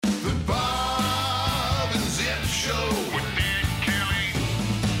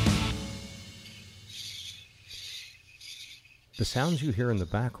the sounds you hear in the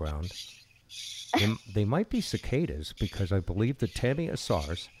background, they might be cicadas, because I believe that Tammy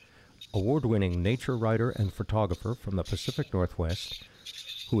Assars, award-winning nature writer and photographer from the Pacific Northwest,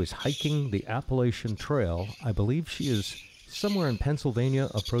 who is hiking the Appalachian Trail, I believe she is somewhere in Pennsylvania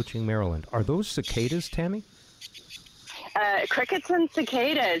approaching Maryland. Are those cicadas, Tammy? Crickets and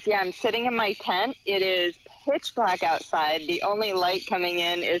cicadas. Yeah, I'm sitting in my tent. It is pitch black outside. The only light coming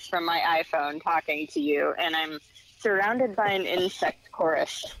in is from my iPhone talking to you, and I'm surrounded by an insect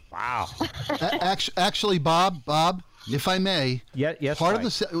chorus. Wow. Actually, Bob, if I may, yes, part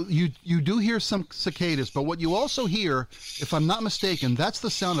of you do hear some cicadas, but what you also hear, if I'm not mistaken, that's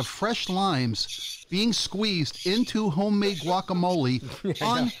the sound of fresh limes being squeezed into homemade guacamole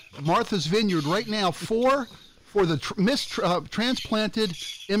on Martha's Vineyard right now for the transplanted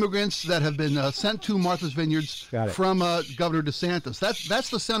immigrants that have been sent to Martha's Vineyards from Governor DeSantis. That's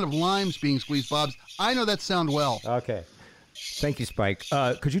the sound of limes being squeezed, Bob. I know that sound well. Okay. Thank you, Spike.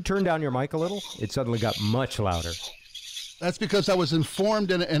 Could you turn down your mic a little? It suddenly got much louder. That's because I was informed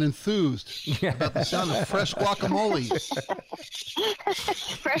and enthused about the sound of fresh guacamole.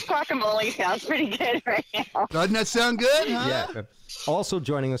 Fresh guacamole sounds pretty good right now. Doesn't that sound good? Huh? Yeah. Also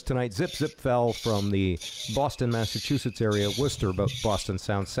joining us tonight, Zip Zipfel from the Boston, Massachusetts area, Worcester, but Boston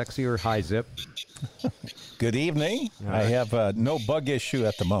sounds sexier. Hi, Zip. Good evening. Right. I have no bug issue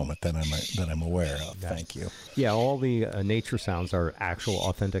at the moment that I'm aware of. Thank you. Yeah, all the nature sounds are actual,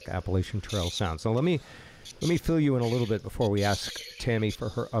 authentic Appalachian Trail sounds. So let me fill you in a little bit before we ask Tammy for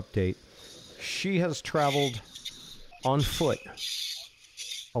her update. She has traveled on foot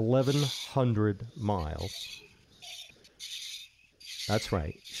 1,100 miles. That's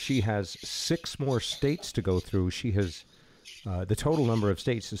right. She has 6 more states to go through. She has, the total number of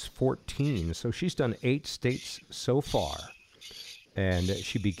states is 14. So she's done 8 states so far. And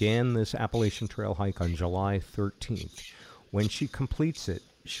she began this Appalachian Trail hike on July 13th. When she completes it,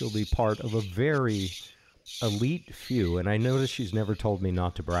 she'll be part of a very elite few, and I notice she's never told me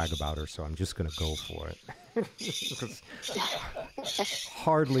not to brag about her, so I'm just going to go for it.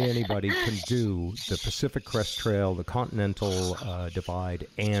 Hardly anybody can do the Pacific Crest Trail, the Continental Divide,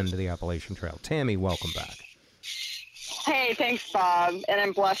 and the Appalachian Trail. Tammy, welcome back. Hey, thanks, Bob, and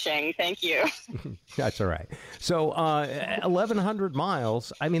I'm blushing. Thank you. That's all right. So 1,100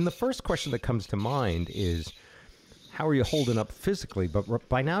 miles, I mean, the first question that comes to mind is, how are you holding up physically? But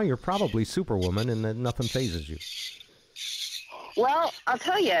by now you're probably Superwoman and then nothing phases you. Well, I'll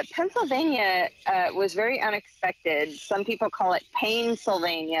tell you, Pennsylvania was very unexpected. Some people call it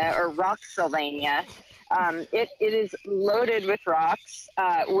Painsylvania or Rocksylvania. It is loaded with rocks,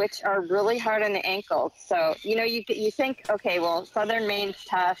 which are really hard on the ankles. So, you think, okay, well, Southern Maine's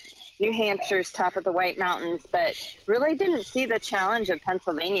tough, New Hampshire's tough at the White Mountains, but really didn't see the challenge of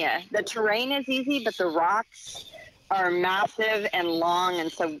Pennsylvania. The terrain is easy, but the rocks are massive and long, and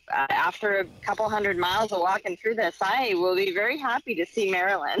so after a couple hundred miles of walking through this, I will be very happy to see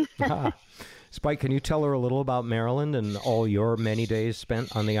Maryland. Spike, can you tell her a little about Maryland and all your many days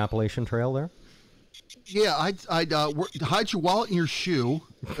spent on the Appalachian Trail there? Yeah, I'd hide your wallet in your shoe.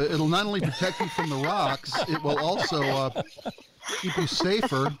 It'll not only protect you from the rocks, it will also keep you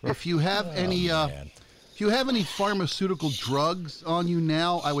safer. If you have any pharmaceutical drugs on you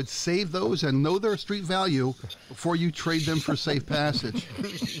now, I would save those and know their street value before you trade them for safe passage.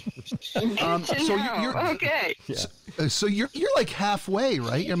 You're okay. So you're like halfway,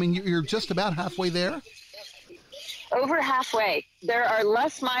 right? I mean, you're just about halfway there. Over halfway. There are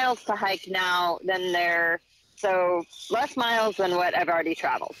less miles to hike now so less miles than what I've already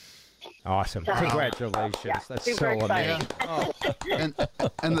traveled. Awesome. Congratulations. Yeah, That's super so exciting. amazing.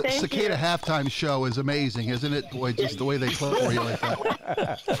 And the Cicada halftime show is amazing, isn't it? Boy, just the way they clap for you like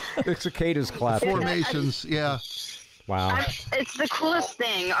that. The cicadas clap. Formations, yeah. Wow. It's the coolest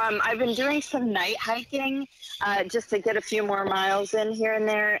thing. I've been doing some night hiking just to get a few more miles in here and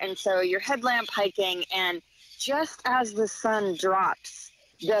there. And so you're headlamp hiking, and just as the sun drops,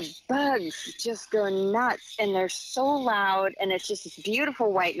 the bugs just go nuts, and they're so loud, and it's just this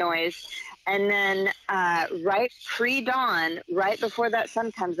beautiful white noise. And then right pre-dawn, right before that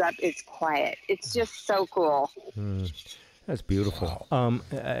sun comes up, it's quiet. It's just so cool. That's beautiful.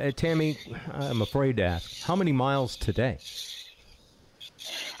 Tammy, I'm afraid to ask, how many miles today?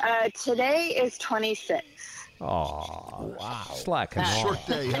 Today is 26. Oh, wow. Slacking off. Short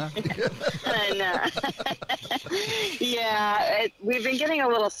day, huh? Yeah, we've been getting a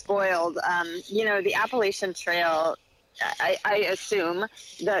little spoiled. The Appalachian Trail I assume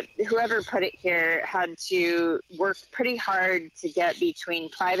that whoever put it here had to work pretty hard to get between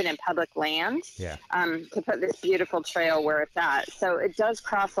private and public land to put this beautiful trail where it's at. So it does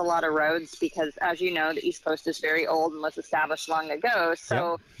cross a lot of roads because, as you know, the East Coast is very old and was established long ago.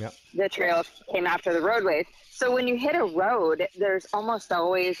 So the trail came after the roadways. So when you hit a road, there's almost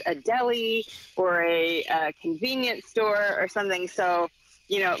always a deli or a convenience store or something. So,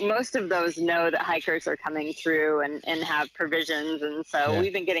 you know, most of those know that hikers are coming through and have provisions. And so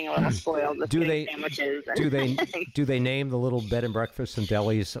we've been getting a little spoiled with sandwiches. Do they name the little bed and breakfasts and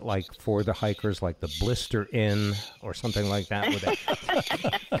delis like for the hikers, like the Blister Inn or something like that?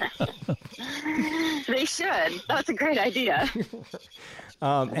 They should. That's a great idea.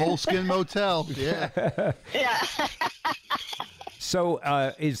 Moleskin Motel. Yeah. Yeah. So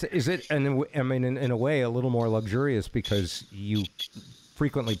is it, and I mean, in a way, a little more luxurious because you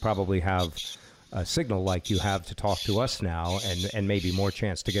frequently probably have a signal like you have to talk to us now, and maybe more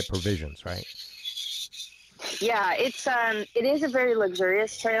chance to get provisions, right? Yeah, it is a very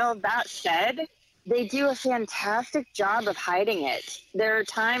luxurious trail. That said, they do a fantastic job of hiding it. There are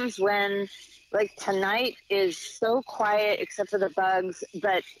times when, like tonight is so quiet except for the bugs,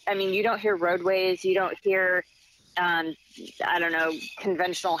 but I mean, you don't hear roadways, you don't hear I don't know,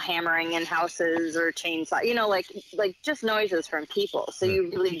 conventional hammering in houses or chainsaw, you know, like just noises from people. So you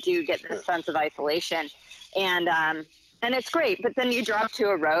really do get this sense of isolation, and it's great. But then you drop to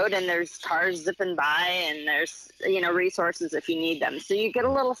a road and there's cars zipping by and there's, you know, resources if you need them. So you get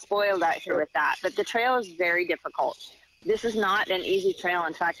a little spoiled out here with that. But the trail is very difficult. This is not an easy trail.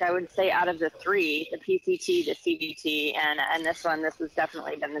 In fact, I would say out of the three, the PCT, the CBT, and this one, this has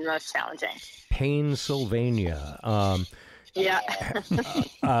definitely been the most challenging. Pennsylvania. How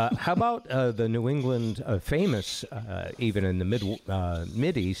about the New England famous, even in the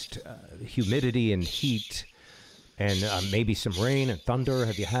Mid-East, humidity and heat, and maybe some rain and thunder?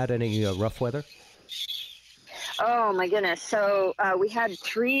 Have you had any rough weather? Oh, my goodness. So we had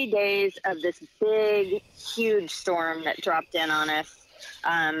 3 days of this big, huge storm that dropped in on us.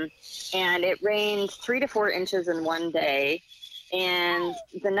 And it rained 3 to 4 inches in one day. And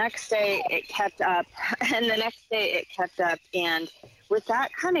the next day it kept up. And the next day it kept up. And with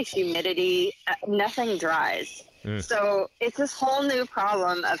that kind of humidity, nothing dries. So it's this whole new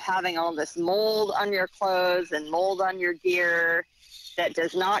problem of having all this mold on your clothes and mold on your gear that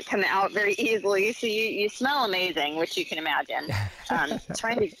does not come out very easily. So you smell amazing, which you can imagine.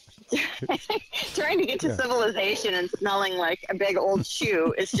 Trying to get to civilization and smelling like a big old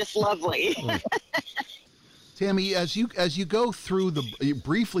shoe is just lovely. Tammy, as you go through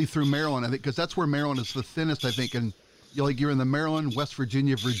briefly through Maryland, I think, because that's where Maryland is the thinnest, I think, and you're in the Maryland, West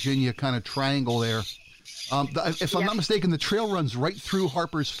Virginia, Virginia kind of triangle there. If I'm not mistaken, the trail runs right through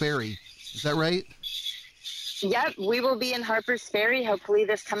Harper's Ferry. Is that right? Yep, we will be in Harper's Ferry hopefully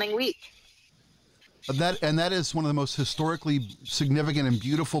this coming week. That is one of the most historically significant and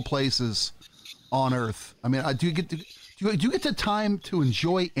beautiful places on Earth. I mean, do you get the time to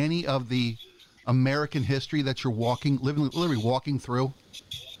enjoy any of the American history that you're literally walking through?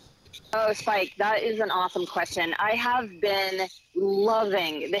 Oh, Spike, that is an awesome question. I have been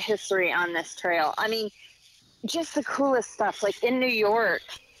loving the history on this trail. I mean, just the coolest stuff. Like in New York,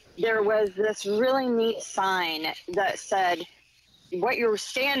 there was this really neat sign that said what you were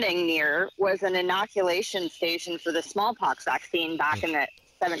standing near was an inoculation station for the smallpox vaccine back in the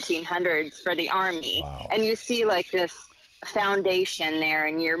 1700s for the Army. Wow. And you see like this foundation there,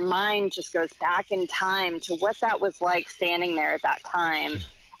 and your mind just goes back in time to what that was like standing there at that time.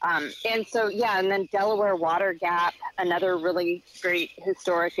 And so, yeah, and then Delaware Water Gap, another really great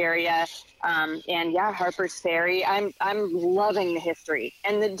historic area. And yeah, Harper's Ferry. I'm loving the history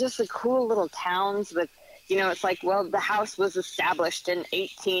and just the cool little towns with, you know, it's like, well, the house was established in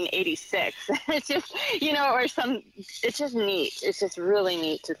 1886. It's just, you know, it's just neat. It's just really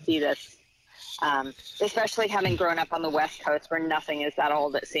neat to see this, especially having grown up on the West Coast where nothing is that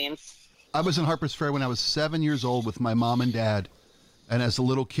old, it seems. I was in Harper's Ferry when I was 7 years old with my mom and dad. And as a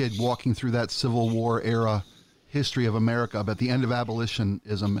little kid walking through that Civil War era history of America, but the end of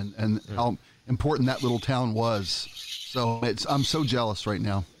abolitionism and how important that little town was. So I'm so jealous right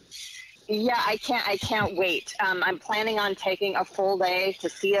now. Yeah, I can't wait. I'm planning on taking a full day to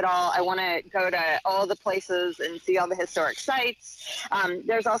see it all. I want to go to all the places and see all the historic sites.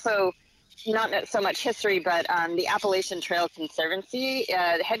 There's also not so much history, but the Appalachian Trail Conservancy,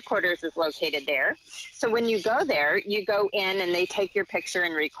 the headquarters is located there. So when you go there, you go in and they take your picture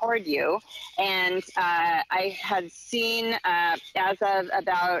and record you. And I had seen, as of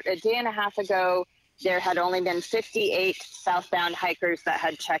about a day and a half ago, there had only been 58 southbound hikers that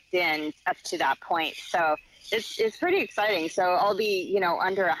had checked in up to that point. So it's pretty exciting. So I'll be,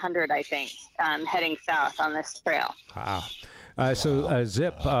 under 100, I think, heading south on this trail. Wow. So,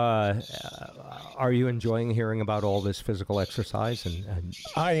 Zip, are you enjoying hearing about all this physical exercise? And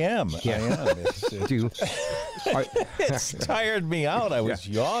I am. Yeah. I am. It's tired me out. I was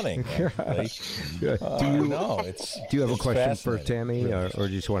yawning. do you have a question for Tammy, Really. or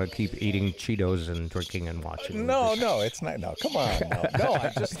do you just want to keep eating Cheetos and drinking and watching? No, it's not. No, come on. No,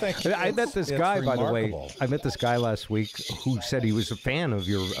 I just think I met this it's guy, by the way. remarkable. I met this guy last week who said he was a fan of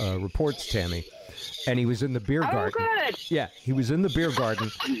your reports, Tammy. And he was in the beer Oh, garden. good. Yeah, he was in the beer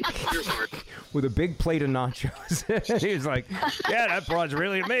garden with a big plate of nachos. He was like, "Yeah, that broad's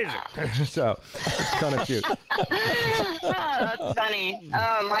really amazing." So it's kind of cute. Oh, that's funny.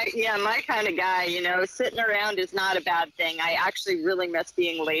 My kind of guy. Sitting around is not a bad thing. I actually really miss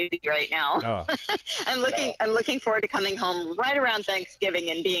being lazy right now. Oh. I'm looking forward to coming home right around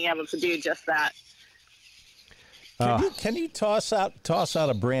Thanksgiving and being able to do just that. Can you toss out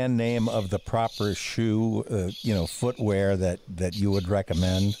a brand name of the proper shoe, footwear that you would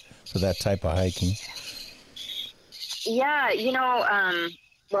recommend for that type of hiking? Yeah,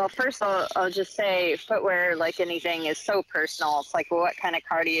 well, first I'll just say footwear, like anything, is so personal. It's like, well, what kind of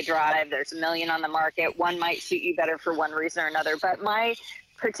car do you drive? There's a million on the market. One might suit you better for one reason or another. But my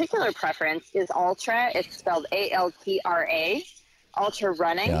particular preference is Altra. It's spelled Altra, Altra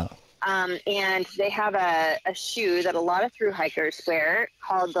Running. Yeah. And they have a shoe that a lot of thru hikers wear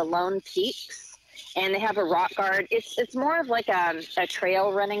called the Lone Peaks. And they have a rock guard. It's more of like a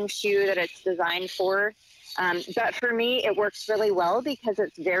trail running shoe that it's designed for. But for me, it works really well because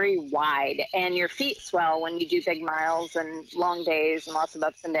it's very wide and your feet swell when you do big miles and long days and lots of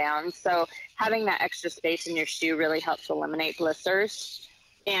ups and downs. So having that extra space in your shoe really helps eliminate blisters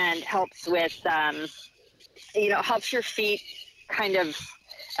and helps with, helps your feet kind of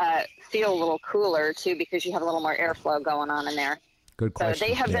feel a little cooler too, because you have a little more airflow going on in there. Good question. So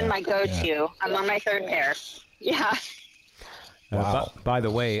they have been my go-to. Yeah. I'm on my third pair. Yeah. Wow. By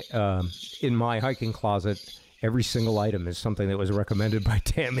the way, in my hiking closet, every single item is something that was recommended by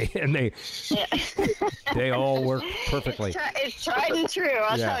Tammy, and they all work perfectly. It's tried and true.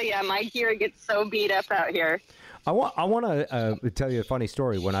 I'll tell you, my gear gets so beat up out here. I want to tell you a funny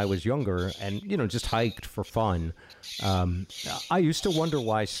story. When I was younger and, just hiked for fun, I used to wonder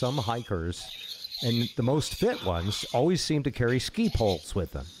why some hikers, and the most fit ones, always seem to carry ski poles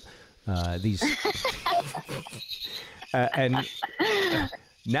with them. And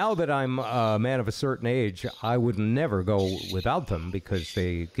now that I'm a man of a certain age, I would never go without them because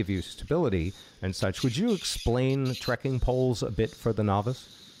they give you stability and such. Would you explain trekking poles a bit for the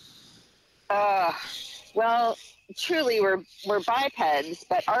novice? Well, truly, we're bipeds,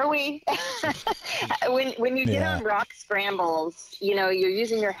 but are we? when you get on rock scrambles, you're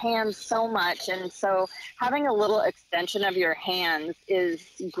using your hands so much, and so having a little extension of your hands is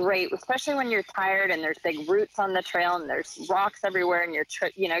great, especially when you're tired and there's big roots on the trail and there's rocks everywhere, and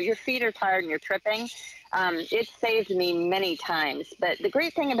your feet are tired and you're tripping. It saved me many times. But the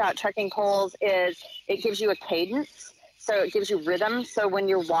great thing about trekking poles is it gives you a cadence. So it gives you rhythm. So when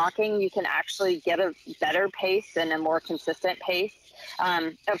you're walking, you can actually get a better pace and a more consistent pace.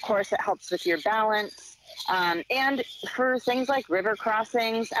 Of course, it helps with your balance. And for things like river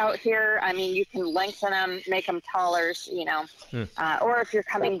crossings out here, you can lengthen them, make them taller, or if you're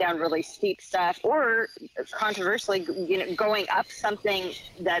coming down really steep stuff, or controversially, going up something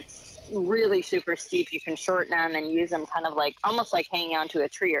that's really super steep, you can shorten them and use them kind of like, almost like hanging onto a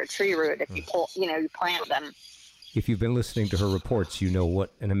tree or a tree root if you pull, you plant them. If you've been listening to her reports, you know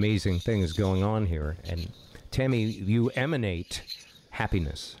what an amazing thing is going on here. And Tammy, you emanate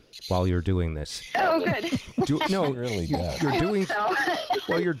happiness while you're doing this. Oh, good. It really does.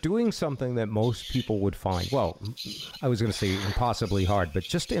 You're doing something that most people would find, well, I was going to say impossibly hard, but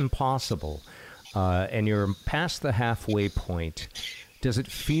just impossible. And you're past the halfway point. Does it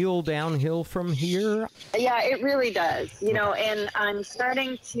feel downhill from here? Yeah, it really does. And I'm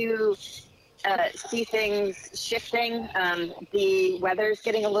starting to see things shifting. The weather's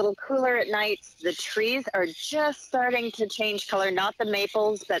getting a little cooler at night. The trees are just starting to change color. Not the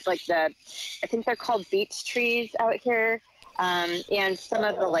maples, but like I think they're called beech trees out here. And some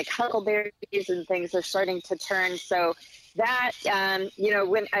of the like huckleberries and things are starting to turn. So that,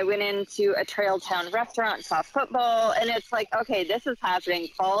 when I went into a Trail Town restaurant and saw football, and it's like, okay, this is happening.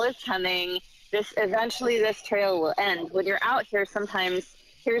 Fall is coming. Eventually this trail will end. When you're out here, sometimes,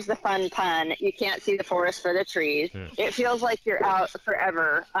 here's the fun pun, you can't see the forest for the trees. It feels like you're out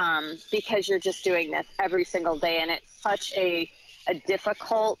forever because you're just doing this every single day, and it's such a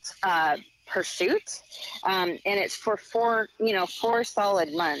difficult pursuit. And it's for four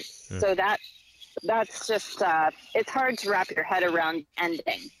solid months. So that that's just it's hard to wrap your head around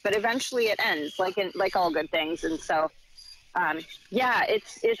ending, but eventually it ends, like all good things. And so yeah,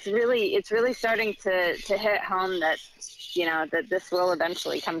 it's really starting to hit home that, you know, that this will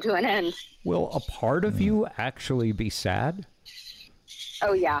eventually come to an end. Will a part of you actually be sad?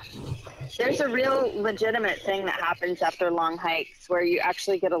 Oh yeah, there's a real legitimate thing that happens after long hikes where you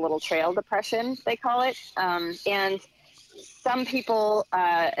actually get a little trail depression, they call it, and some people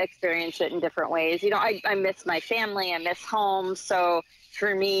experience it in different ways. You know, I miss my family, I miss home, so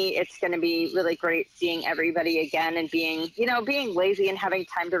for me, it's going to be really great seeing everybody again and being lazy and having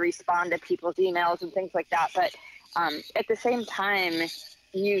time to respond to people's emails and things like that. But at the same time,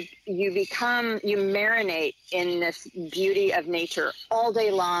 you marinate in this beauty of nature all day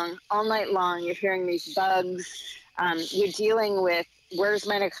long, all night long. You're hearing these bugs. You're dealing with where's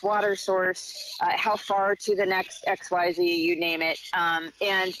my next water source, how far to the next XYZ, you name it.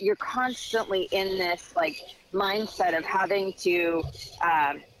 And you're constantly in this like mindset of having to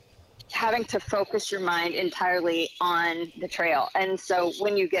focus your mind entirely on the trail. And so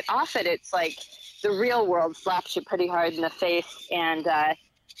when you get off it, it's like the real world slaps you pretty hard in the face, and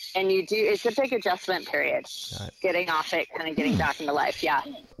it's a big adjustment period, getting off it, kind of getting back into life. Yeah.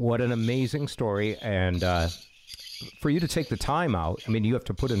 What an amazing story. And for you to take the time out, I mean, you have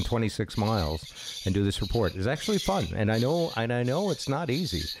to put in 26 miles and do this report. It's actually fun. And I know it's not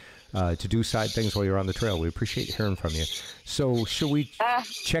easy to do side things while you're on the trail. We appreciate hearing from you. So should we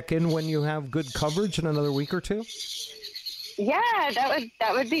check in when you have good coverage in another week or two? Yeah,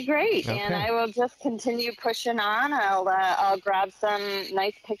 that would be great. Okay. And I will just continue pushing on. I'll grab some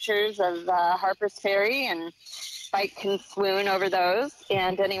nice pictures of Harper's Ferry, and Spike can swoon over those,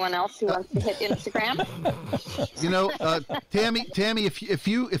 and anyone else who wants to hit Instagram. You know, Tammy, if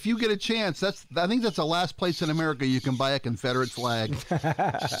you get a chance, I think that's the last place in America you can buy a Confederate flag.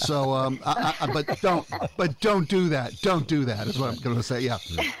 So, but don't do that. Don't do that. Is what I'm going to say. Yeah.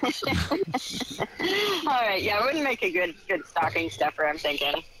 All right. Yeah, it wouldn't make a good stocking stuffer, I'm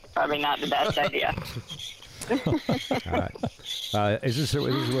thinking. Probably not the best idea. Is this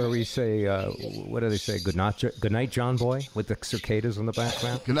where we say, what do they say? Good night, John Boy, with the cicadas in the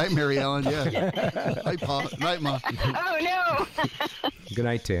background? Good night, Mary Ellen. Yeah. Night, Pa. Night, Ma. Oh, no. Good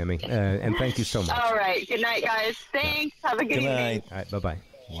night, Tammy. And thank you so much. All right. Good night, guys. Thanks. Have a good evening. Night. All right. Bye-bye.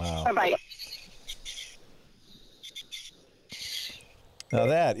 Wow. Bye-bye. Now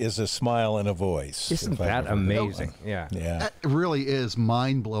that is a smile and a voice. Isn't that amazing? Yeah. Yeah. It really is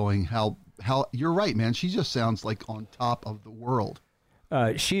mind-blowing how you're right, man. She just sounds like on top of the world.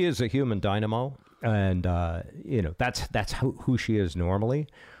 She is a human dynamo, and that's who she is normally.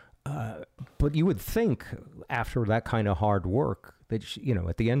 But you would think after that kind of hard work that she,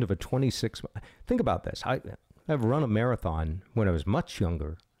 at the end of a 26, think about this. I've run a marathon when I was much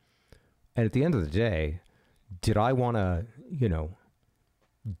younger, and at the end of the day, did I want to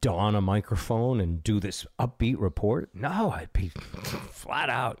don a microphone and do this upbeat report? No, I'd be flat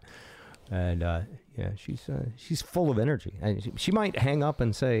out. And she's full of energy. And she might hang up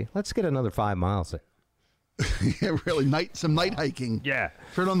and say, "Let's get another 5 miles in." Yeah, really, some night hiking. Yeah,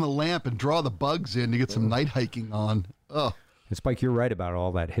 turn on the lamp and draw the bugs in to get some night hiking on. Oh, and Spike, you're right about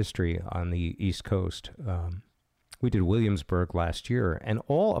all that history on the East Coast. We did Williamsburg last year, and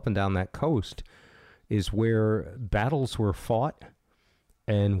all up and down that coast is where battles were fought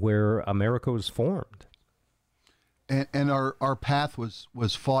and where America was formed. And our path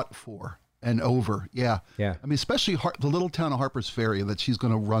was fought for and over. Yeah. Yeah. I mean, especially the little town of Harper's Ferry that she's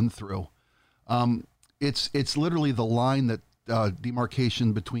going to run through. It's literally the line that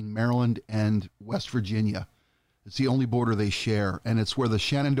demarcation between Maryland and West Virginia. It's the only border they share, and it's where the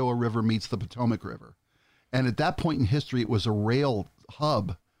Shenandoah River meets the Potomac River. And at that point in history, it was a rail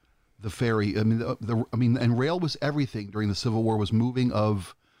hub. The ferry. I mean, and rail was everything during the Civil War. Was moving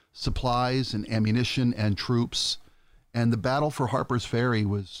of supplies and ammunition and troops. And the battle for Harper's Ferry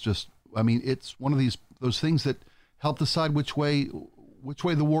was just, I mean, it's one of those things that helped decide which way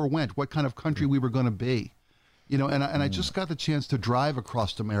the war went, what kind of country we were going to be, and I just got the chance to drive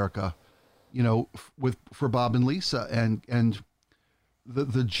across America, for Bob and Lisa, and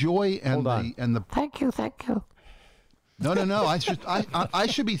the joy and the thank you. No. I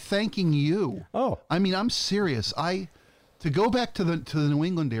should be thanking you. Oh, I mean, I'm serious. To go back to the New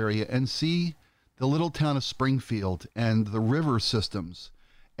England area and see the little town of Springfield and the river systems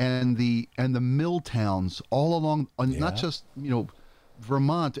and the mill towns all along, not just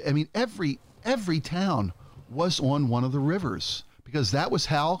Vermont. I mean, every town was on one of the rivers, because that was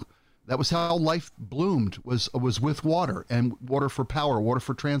how life bloomed, was with water, and water for power, water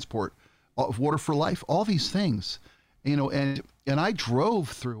for transport, water for life, all these things. And I drove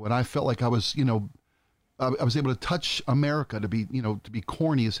through, and I felt like I was, I was able to touch America, to be, to be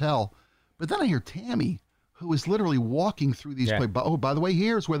corny as hell. But then I hear Tammy, who is literally walking through these places. Oh, by the way,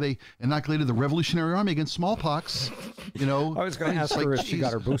 here's where they inoculated the Revolutionary Army against smallpox. I was going to ask her if she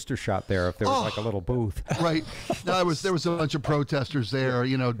got her booster shot there, if there was like a little booth. Right. No, there was a bunch of protesters there,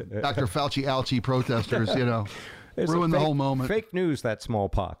 Dr. Fauci ouchie protesters, ruined the whole moment. Fake news, that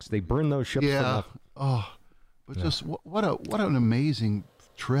smallpox. They burn those ships. Yeah. But just what an amazing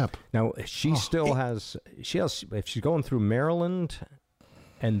trip. Now she still has if she's going through Maryland,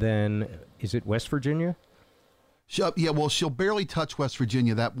 and then is it West Virginia? She'll barely touch West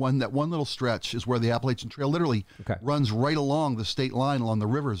Virginia. That one little stretch is where the Appalachian Trail literally runs right along the state line, along the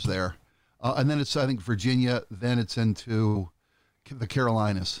rivers there. And then it's, I think, Virginia. Then it's into the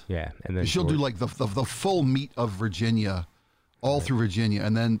Carolinas. Yeah, and then she'll do like the full meat of Virginia, all through Virginia,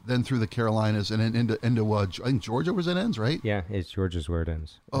 and then through the Carolinas, and then into I think Georgia was it ends, right? Yeah, it's Georgia's where it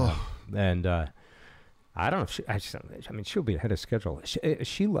ends. And I don't know if she'll be ahead of schedule.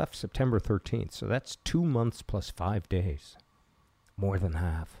 She left September 13th, so that's 2 months plus 5 days, more than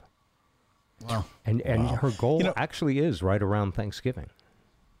half. Wow. And her goal actually is right around Thanksgiving.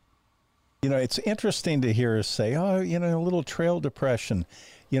 It's interesting to hear her say, a little trail depression.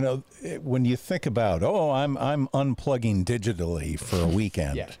 When you think about, I'm unplugging digitally for a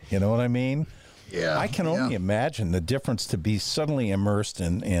weekend. Yeah. You know what I mean? Yeah. I can only imagine the difference to be suddenly immersed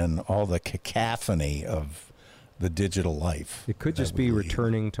in all the cacophony of the digital life. It could just be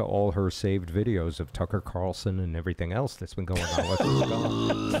returning to all her saved videos of Tucker Carlson and everything else that's been going on with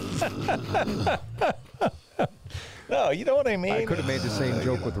her. No, you know what I mean? I could have made the same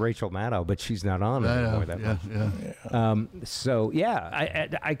joke with Rachel Maddow, but she's not on anymore that much.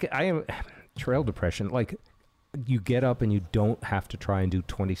 I am trail depression. Like, you get up and you don't have to try and do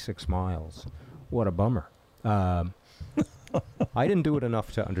 26 miles. What a bummer. I didn't do it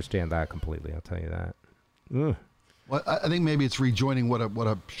enough to understand that completely, I'll tell you that. Ugh. Well, I think maybe it's rejoining what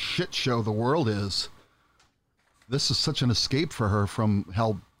a shit show the world is. This is such an escape for her from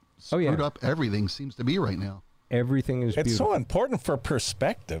how screwed up everything seems to be right now. Everything is beautiful. It's so important for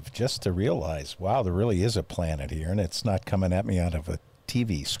perspective just to realize, wow, there really is a planet here, and it's not coming at me out of a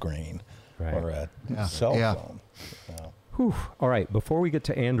TV screen or a cell phone. Whew. All right, before we get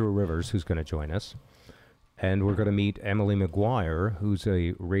to Andrew Rivers, who's going to join us, and we're going to meet Emily McGuire, who's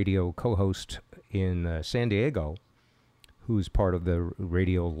a radio co-host in San Diego, who's part of the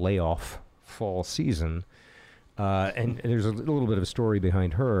radio layoff fall season. And there's a little bit of a story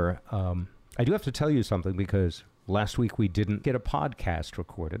behind her. I do have to tell you something, because last week we didn't get a podcast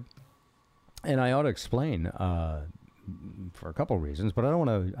recorded, and I ought to explain for a couple of reasons, but I don't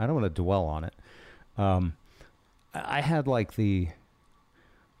want to dwell on it. I had the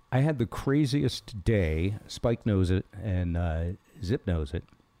craziest day. Spike knows it, and Zip knows it.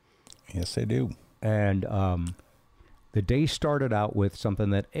 Yes, they do. And the day started out with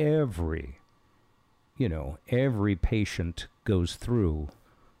something that every patient goes through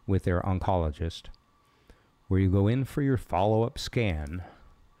with their oncologist, where you go in for your follow-up scan,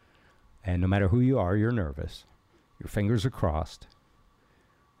 and no matter who you are, you're nervous. Your fingers are crossed,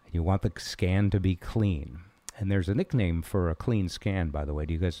 and you want the scan to be clean. And there's a nickname for a clean scan, by the way.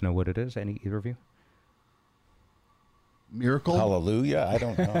 Do you guys know what it is? Either of you? Miracle? Hallelujah? I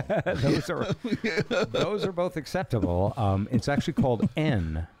don't know. Those are both acceptable. It's actually called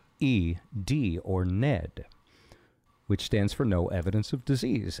NED, or NED, which stands for no evidence of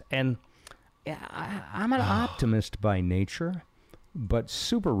disease. And I'm an optimist by nature, but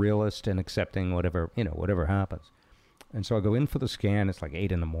super realist and accepting whatever happens. And so I go in for the scan. It's like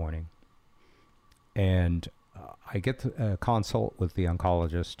 8 a.m. And I get a consult with the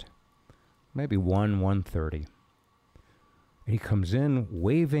oncologist, maybe 1:30. And he comes in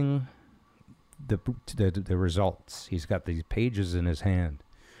waving the results. He's got these pages in his hand.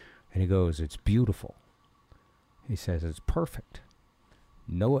 And he goes, "It's beautiful." He says, "It's perfect.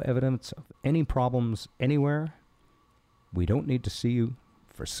 No evidence of any problems anywhere. We don't need to see you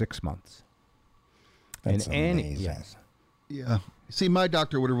for 6 months." That's amazing. Yes. Yeah. See, my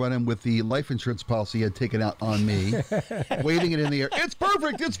doctor would have run in with the life insurance policy he had taken out on me, waving it in the air. "It's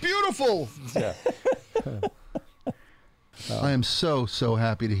perfect. It's beautiful." Yeah. I am so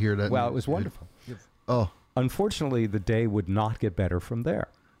happy to hear that. Well, it was wonderful. Oh. Unfortunately, the day would not get better from there.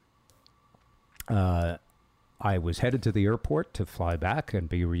 I was headed to the airport to fly back and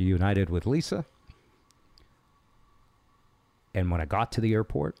be reunited with Lisa. And when I got to the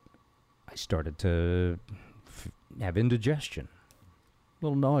airport, I started to have indigestion, a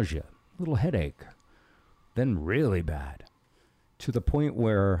little nausea, a little headache, then really bad. to the point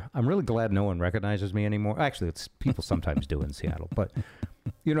where I'm really glad no one recognizes me anymore. Actually, it's people sometimes do in Seattle, but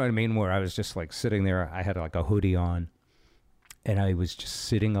you know what I mean? Where I was just like sitting there, I had like a hoodie on, and I was just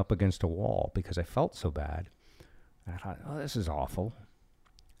sitting up against a wall because I felt so bad. And I thought, oh, this is awful.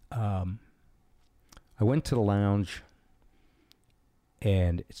 I went to the lounge,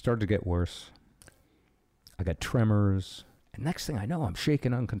 and it started to get worse. I got tremors, and next thing I know, I'm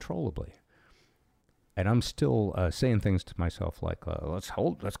shaking uncontrollably. And I'm still saying things to myself like, let's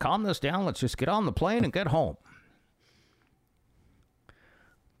calm this down. Let's just get on the plane and get home.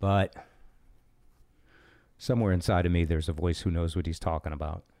 But somewhere inside of me, there's a voice who knows what he's talking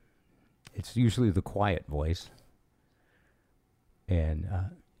about. It's usually the quiet voice. And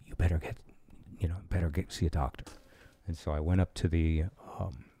you better see a doctor. And so I went up to the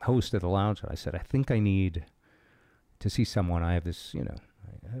host of the lounge and I said, I think I need to see someone. I have this,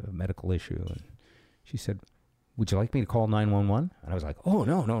 I have a medical issue. And she said, would you like me to call 911? And I was like, oh,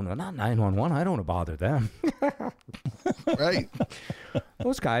 no, not 911. I don't want to bother them. Right.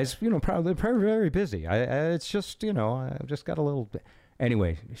 Those guys, probably they're very busy. It's just, I've just got a little...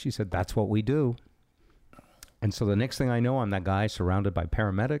 Anyway, she said, that's what we do. And so the next thing I know, I'm that guy surrounded by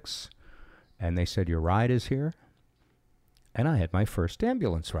paramedics. And they said, your ride is here. And I had my first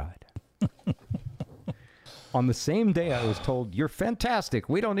ambulance ride. On the same day, I was told, you're fantastic.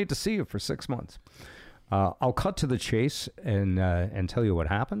 We don't need to see you for 6 months. I'll cut to the chase and tell you what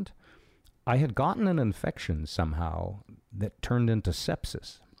happened. I had gotten an infection somehow that turned into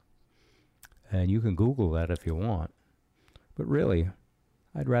sepsis. And you can Google that if you want. But really,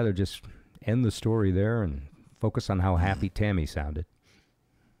 I'd rather just end the story there and focus on how happy Tammy sounded.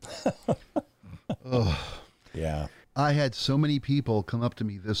 Oh, Yeah. I had so many people come up to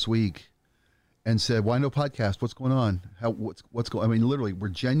me this week and said, "Why no podcast? What's going on? What's going?" I mean, literally, we're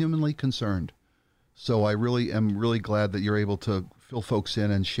genuinely concerned. So I really am glad that you're able to fill folks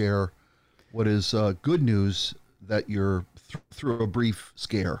in and share what is good news that you're through a brief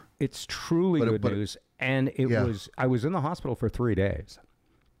scare. It's truly good news, and I was in the hospital for 3 days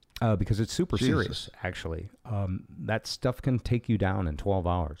because it's super serious. Actually, that stuff can take you down in 12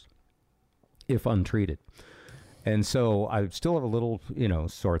 hours if untreated. And so I still have a little,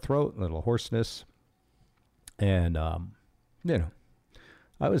 sore throat, a little hoarseness, and it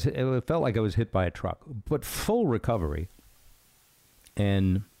felt like I was hit by a truck, but full recovery.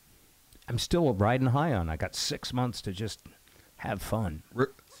 And I'm still riding high on. I got 6 months to just have fun.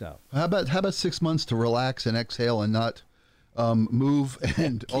 So how about 6 months to relax and exhale and not move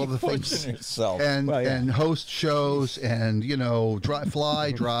and all the things and host shows and drive,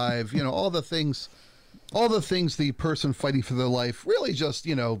 all the things. All the things the person fighting for their life really just,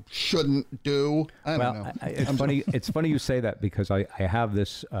 shouldn't do. I don't know. It's funny you say that because I have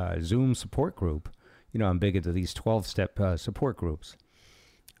this Zoom support group. I'm big into these 12-step support groups.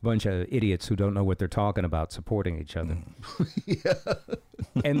 A bunch of idiots who don't know what they're talking about supporting each other. Yeah.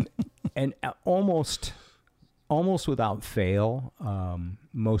 And almost without fail,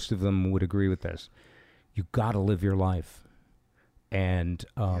 most of them would agree with this. You got to live your life. And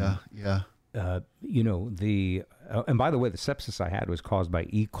yeah. And by the way, the sepsis I had was caused by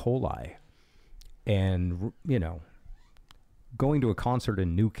E. coli. And, going to a concert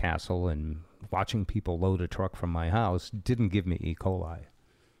in Newcastle and watching people load a truck from my house didn't give me E. coli.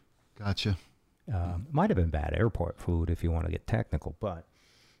 Gotcha. Might have been bad airport food if you want to get technical, but,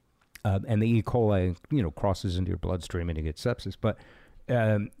 and the E. coli, crosses into your bloodstream and you get sepsis. But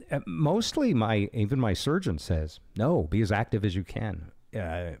mostly even my surgeon says, no, be as active as you can.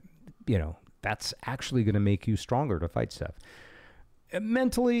 That's actually going to make you stronger to fight stuff.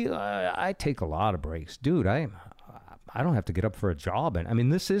 Mentally, I take a lot of breaks. Dude, I don't have to get up for a job.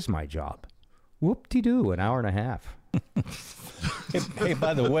 And this is my job. Whoop-de-doo, an hour and a half. Hey,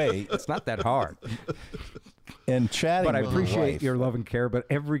 by the way, it's not that hard. And chatting but I with appreciate your love and care, but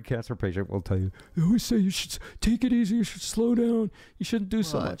every cancer patient will tell you, they always say you should take it easy, you should slow down, you shouldn't do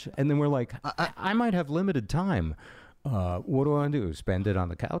so much. And then we're like, I might have limited time. What do I do? Spend it on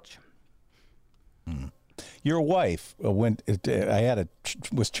the couch? Your wife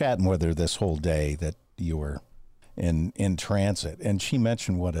was chatting with her this whole day that you were in transit, and she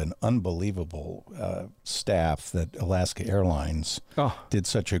mentioned what an unbelievable staff that Alaska Airlines did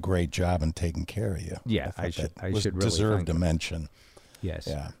such a great job in taking care of you. Yeah, I should really deserve to mention. Yes.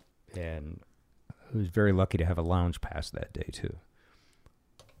 Yeah. And I was very lucky to have a lounge pass that day too.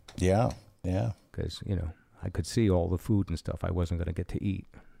 Yeah. Yeah. Because I could see all the food and stuff I wasn't going to get to eat.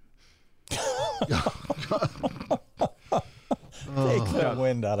 Take the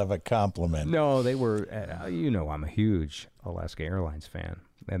wind out of a compliment. No, they were. I'm a huge Alaska Airlines fan,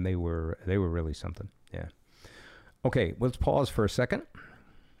 and they were really something. Yeah. Okay, let's pause for a second.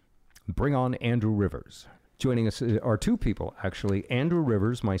 Bring on Andrew Rivers. Joining us are two people, actually. Andrew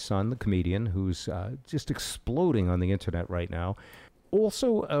Rivers, my son, the comedian, who's just exploding on the internet right now.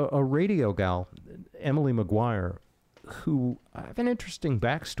 Also, a radio gal, Emily McGuire, who I have an interesting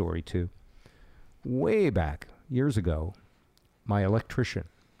backstory to. Way back, years ago, my electrician,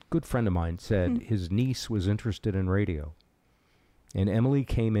 good friend of mine, said his niece was interested in radio. And Emily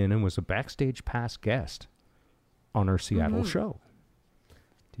came in and was a backstage pass guest on our Seattle show.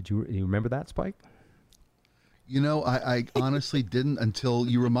 You remember that, Spike? You know, I honestly didn't until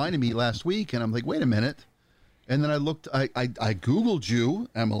you reminded me last week, and I'm like, wait a minute. And then I looked, I Googled you,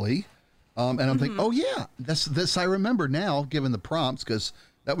 Emily, and I'm like, oh yeah, this I remember now, given the prompts, because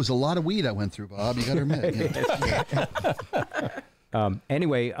that was a lot of weed I went through, Bob. You got to admit.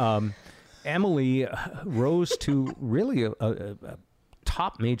 Anyway, Emily rose to really a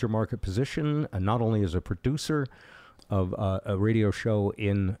top major market position, not only as a producer of a radio show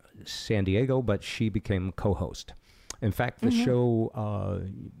in San Diego, but she became co-host. In fact, the show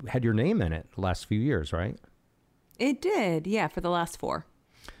had your name in it the last few years, right? It did, yeah, for the last 4.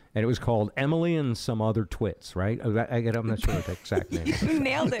 And it was called Emily and Some Other Twits, right? I'm not sure what the exact name is.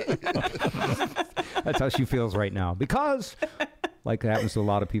 Nailed it. That's how she feels right now. Because, like happens to a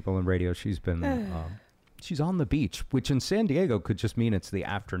lot of people in radio, she's been... she's on the beach, which in San Diego could just mean it's the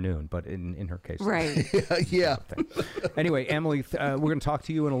afternoon, but in her case... Right. Yeah. Anyway, Emily, we're going to talk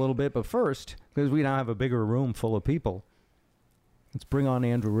to you in a little bit, but first, because we now have a bigger room full of people, let's bring on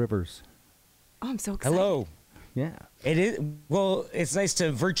Andrew Rivers. Oh, I'm so excited. Hello. Yeah. It is. Well, it's nice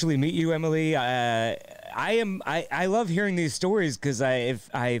to virtually meet you, Emily. I love hearing these stories because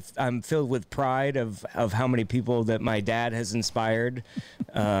I'm filled with pride of how many people that my dad has inspired.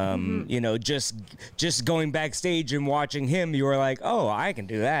 You know, just going backstage and watching him, you were like, oh, I can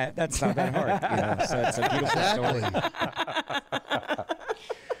do that. That's not that hard. You know, so it's a beautiful story.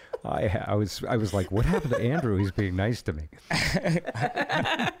 I was like, what happened to Andrew? He's being nice to me.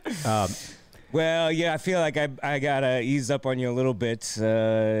 Well, yeah, I feel like I gotta ease up on you a little bit.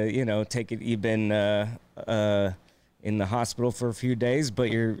 You know, you've been in the hospital for a few days,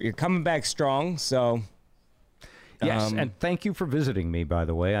 but you're coming back strong. So yes, and thank you for visiting me. By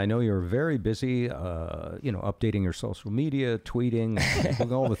the way, I know you're very busy. You know, updating your social media, tweeting,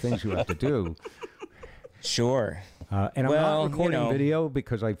 doing all the things you have to do. Sure. And I'm not recording video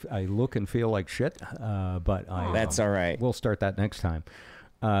because I look and feel like shit. But that's all right. We'll start that next time.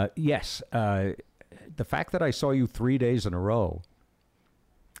 Yes, the fact that I saw you 3 days in a row,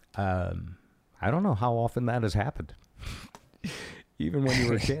 I don't know how often that has happened, even when you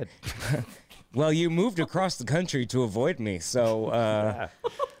were a kid. Well, you moved across the country to avoid me, so,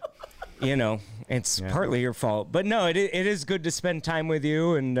 you know, it's partly your fault. But no, it is good to spend time with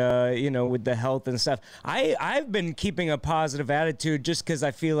you and, you know, with the health and stuff. I've been keeping a positive attitude just because I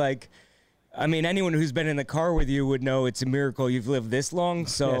feel like, I mean, anyone who's been in the car with you would know it's a miracle you've lived this long.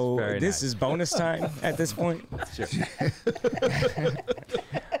 So this is bonus time at this point.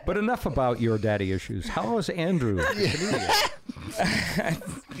 But enough about your daddy issues. How is Andrew?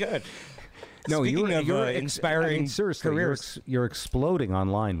 Good. No, Speaking you're inspiring. I mean, seriously, you're exploding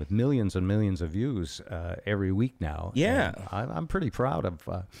online with millions and millions of views every week now. Yeah, I'm pretty proud of.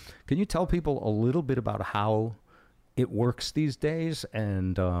 Can you tell people a little bit about how it works these days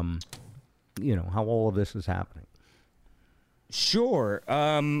and? You know, how all of this is happening. Sure.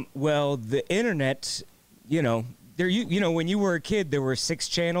 Well, the internet, you know, you know, when you were a kid, there were 6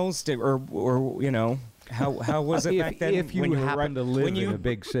 channels, or you know, how was it back then? If you happened to live in a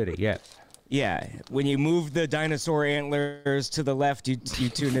big city, yes. Yeah, when you moved the dinosaur antlers to the left, you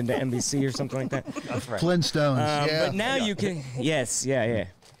tuned into NBC or something like that. That's right. Flintstones. Yeah. But now you can, yes, yeah.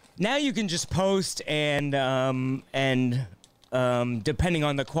 Now you can just post and depending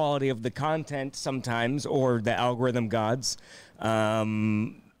on the quality of the content sometimes, or the algorithm gods,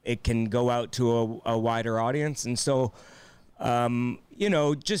 it can go out to a wider audience. And so, you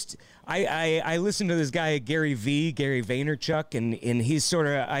know, just I listen to this guy, Gary Vaynerchuk, and he's sort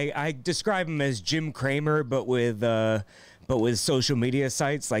of, I describe him as Jim Cramer, but with social media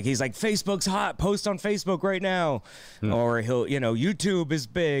sites. Like, he's like, Facebook's hot, post on Facebook right now. Or he'll, you know, YouTube is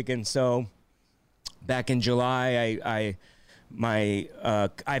big. And so back in July,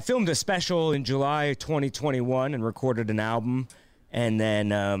 I filmed a special in July 2021 and recorded an album, and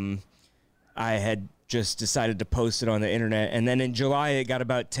then I had just decided to post it on the internet, and then in July it got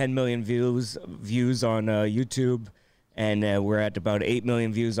about 10 million views on YouTube, and we're at about 8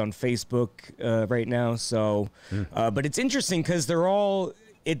 million views on Facebook right now. So, but it's interesting because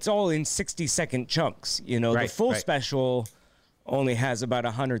it's all in 60-second chunks. You know, the full special only has about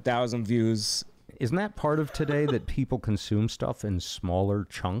 100,000 views. isn't that part of today that people consume stuff in smaller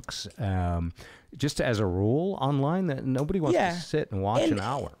chunks? Just as a rule online, that nobody wants to sit and watch an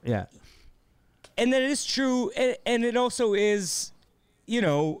hour. Yeah. And that is true. And it also is,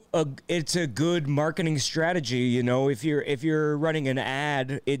 it's a good marketing strategy. If you're running an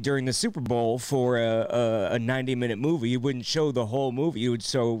ad during the Super Bowl for a 90-minute movie, you wouldn't show the whole movie. You would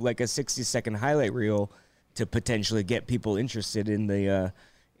show like a 60-second highlight reel to potentially get people interested in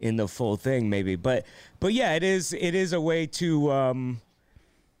the full thing, maybe. But yeah, it is a way to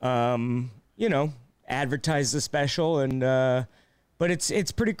advertise the special, and but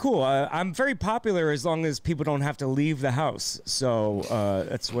it's pretty cool. I'm very popular as long as people don't have to leave the house. So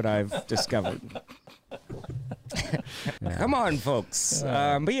that's what I've discovered. Come on, folks.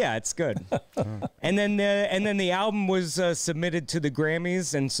 But yeah, it's good. And then the album was submitted to the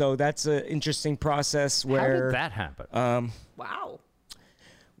Grammys, and so that's an interesting process. Where how did that happen? Wow.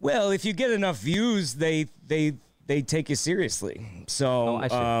 Well, if you get enough views, they take you seriously. So I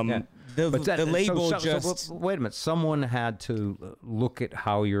see. Yeah. The label so wait a minute. Someone had to look at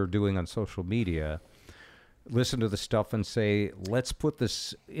how you're doing on social media, listen to the stuff, and say, "Let's put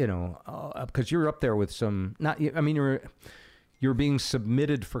this," because you're up there with some. You're being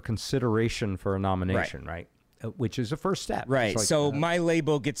submitted for consideration for a nomination, right? Which is a first step. Right. Like, so my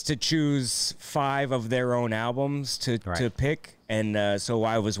label gets to choose 5 of their own albums to pick, and so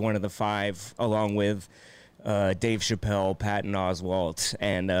I was one of the 5, along with Dave Chappelle, Patton Oswalt,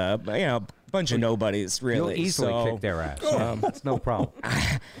 and a bunch of nobodies, really. You'll easily kick their ass. That's no problem.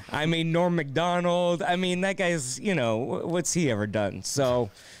 I mean, Norm Macdonald. I mean, that guy's, what's he ever done? So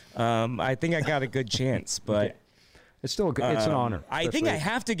I think I got a good chance, but it's still it's an honor. I think I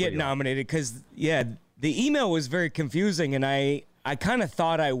have to get nominated because, the email was very confusing, and I kind of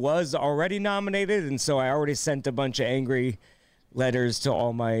thought I was already nominated, and so I already sent a bunch of angry letters to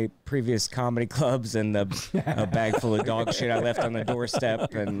all my previous comedy clubs and a bag full of dog shit I left on the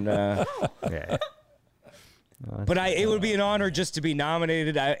doorstep. And but it would be an honor just to be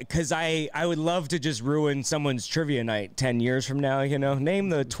nominated, because I would love to just ruin someone's trivia night 10 years from now. Name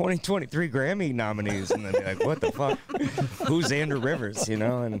the 2023 Grammy nominees, and then be like, what the fuck? Who's Andrew Rivers?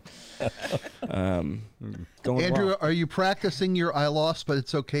 And going Andrew, well. are you practicing your "I lost, but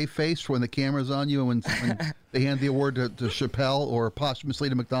it's okay" face when the camera's on you and when they hand the award to Chappelle or posthumously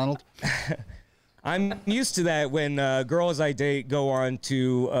to McDonald? I'm used to that when girls I date go on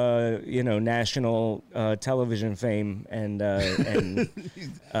to national television fame, and you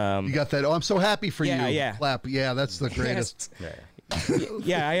got that. Oh, I'm so happy for you. Yeah. Clap. Yeah, that's the greatest.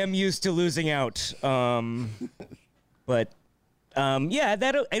 Yeah, I am used to losing out. But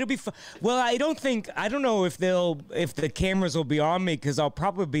it'll be fun. Well, I don't know if the cameras will be on me, because I'll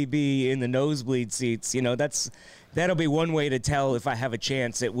probably be in the nosebleed seats. That'll be one way to tell if I have a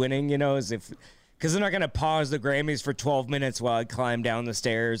chance at winning. Is if. Because they're not going to pause the Grammys for 12 minutes while I climb down the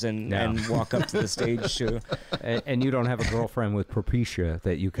stairs and walk up to the stage too. And you don't have a girlfriend with propecia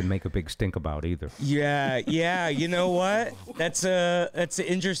that you can make a big stink about either. Yeah. You know what? That's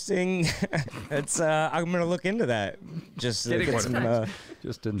interesting. I'm going to look into that. Just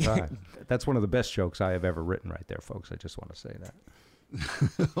just in time. That's one of the best jokes I have ever written right there, folks. I just want to say that.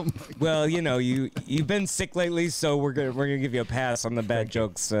 Well, you've been sick lately, so we're gonna give you a pass on the bad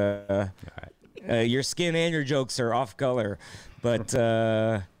jokes. All right. Your skin and your jokes are off color, but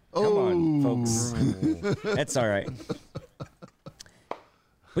come on, folks. That's all right.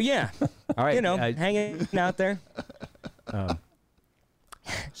 But yeah, all right. Hanging out there.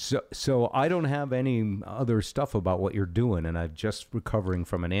 So I don't have any other stuff about what you're doing, and I'm just recovering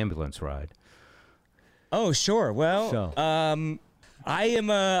from an ambulance ride. Oh, sure. Well, I'm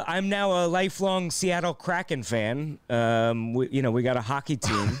now a lifelong Seattle Kraken fan. We got a hockey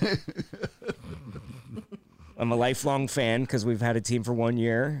team. I'm a lifelong fan because we've had a team for 1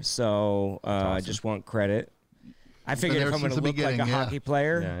 year, so awesome. I just want credit. I figured if I'm going to look like a hockey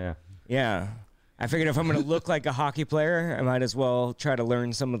player, I figured if I'm going to look like a hockey player, I might as well try to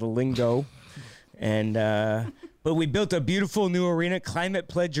learn some of the lingo. And but we built a beautiful new arena, Climate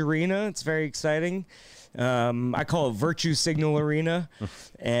Pledge Arena. It's very exciting. I call it Virtue Signal Arena,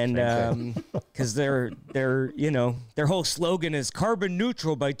 and because their whole slogan is carbon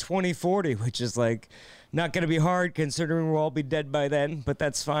neutral by 2040, which is like not going to be hard considering we'll all be dead by then, but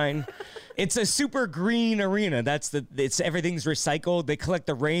that's fine. It's a super green arena. Everything's recycled. They collect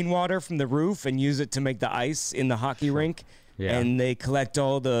the rainwater from the roof and use it to make the ice in the hockey rink. Yeah. And they collect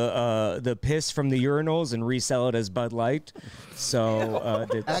all the piss from the urinals and resell it as Bud Light. So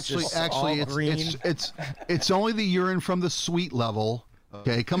actually, it's only the urine from the suite level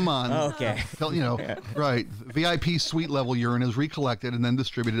Okay, come on. Okay. Right. VIP suite level urine is recollected and then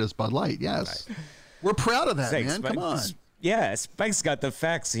distributed as Bud Light. Yes. Right. We're proud of that, man. Come on. Yeah, Spike's got the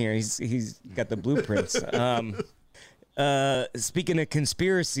facts here. He's got the blueprints. Speaking of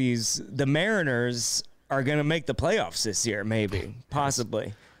conspiracies, the Mariners are going to make the playoffs this year, maybe,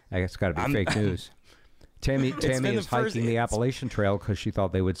 possibly. I guess it's got to be fake news. Tammy is hiking the Appalachian Trail because she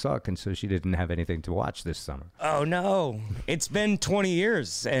thought they would suck, and so she didn't have anything to watch this summer. Oh no! It's been 20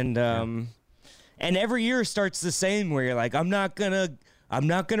 years, and every year starts the same, where you're like, I'm not gonna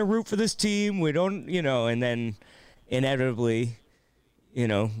root for this team. We don't, and then inevitably,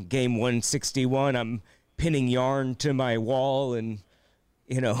 game 161, I'm pinning yarn to my wall, and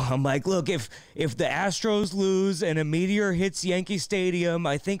I'm like, look, if the Astros lose and a meteor hits Yankee Stadium,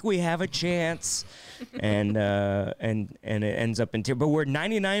 I think we have a chance. And it ends up in tears. But we're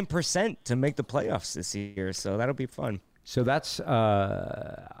 99% to make the playoffs this year, so that'll be fun. So that's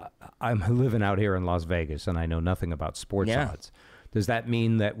I'm living out here in Las Vegas, and I know nothing about sports odds. Does that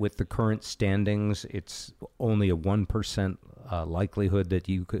mean that with the current standings, it's only a 1% likelihood that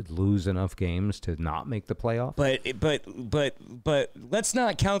you could lose enough games to not make the playoff? But let's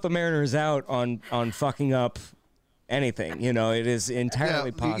not count the Mariners out on fucking up anything. It is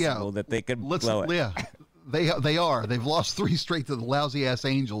entirely possible that they could blow it. Yeah, they are. They've lost 3 straight to the lousy ass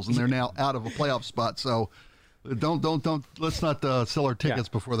Angels, and they're now out of a playoff spot. So don't. Let's not sell our tickets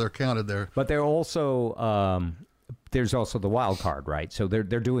before they're counted there. But they're also there's also the wild card, right? So they're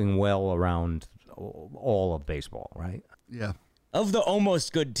doing well around all of baseball, right? Yeah. Of the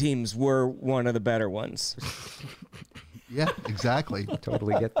almost good teams, we're one of the better ones. Yeah, exactly.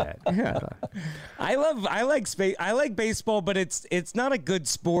 Totally get that. Yeah. I like baseball, but it's not a good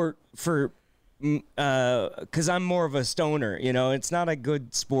sport for because I'm more of a stoner. It's not a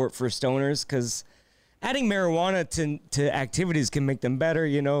good sport for stoners because adding marijuana to activities can make them better.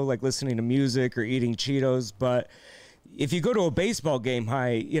 Like listening to music or eating Cheetos, but if you go to a baseball game,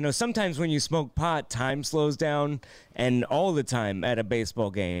 sometimes when you smoke pot, time slows down, and all the time at a baseball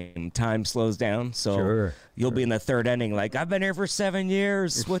game, time slows down. So you'll be in the 3rd inning like, I've been here for 7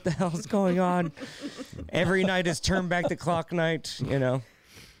 years. What the hell's going on? Every night is turn back the clock night,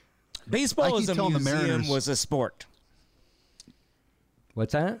 Baseball as a museum was a sport.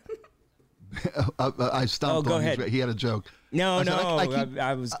 What's that? I stumped go on ahead. He had a joke. No,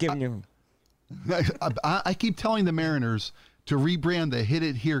 I was giving you... I keep telling the Mariners to rebrand the Hit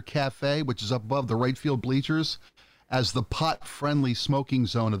It Here Cafe, which is up above the right field bleachers, as the pot-friendly smoking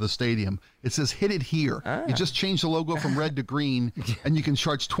zone of the stadium. It says Hit It Here. You just change the logo from red to green, and you can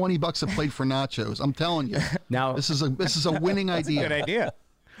charge $20 a plate for nachos. I'm telling you. Now this is a winning idea. A good idea.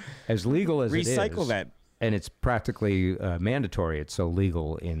 As legal as recycle it is, that, and it's practically mandatory. It's so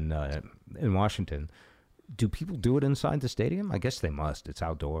legal in Washington. Do people do it inside the stadium? I guess they must. It's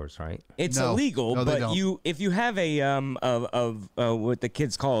outdoors, right? It's illegal, but if you have a what the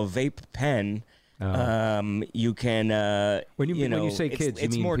kids call a vape pen, you can. When you say kids,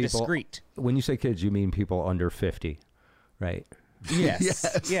 it's more people, discreet. When you say kids, you mean people under 50, right?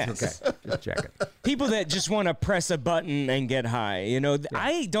 Yes. Okay, just checking. People that just want to press a button and get high.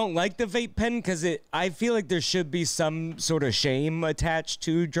 I don't like the vape pen because I feel like there should be some sort of shame attached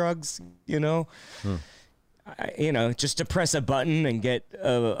to drugs. Just to press a button and get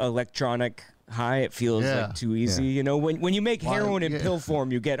electronic high, it feels like too easy. Yeah. When you make heroin in pill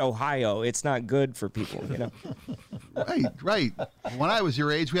form, you get Ohio. It's not good for people. Right. When I was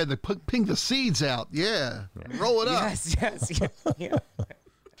your age, we had to ping the seeds out. Yeah. Roll it up. Yes. Yeah.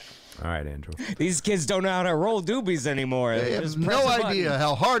 All right, Andrew. These kids don't know how to roll doobies anymore. They have no idea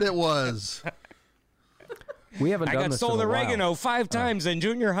how hard it was. We haven't done this in a while. I got sold oregano 5 times in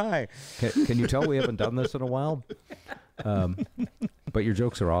junior high. Can you tell we haven't done this in a while? But your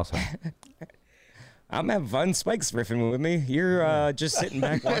jokes are awesome. I'm having fun. Spike's riffing with me. You're just sitting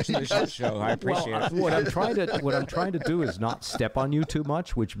back watching the show. I appreciate it. What I'm trying to do is not step on you too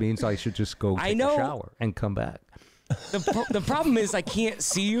much, which means I should just go take a shower and come back. The problem is I can't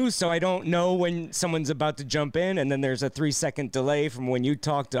see you, so I don't know when someone's about to jump in, and then there's a 3-second delay from when you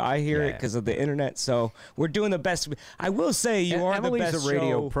talk to I hear it because of the internet. So we're doing the best. I will say you are Emily's the best a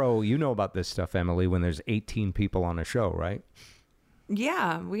radio show. pro. You know about this stuff, Emily, when there's 18 people on a show, right?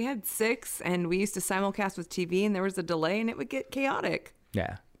 Yeah, we had 6, and we used to simulcast with TV, and there was a delay, and it would get chaotic.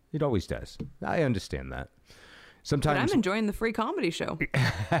 Yeah, it always does. I understand that. But I'm enjoying the free comedy show.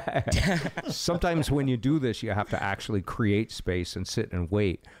 Sometimes when you do this, you have to actually create space and sit and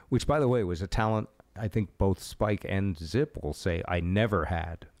wait, which, by the way, was a talent I think both Spike and Zip will say I never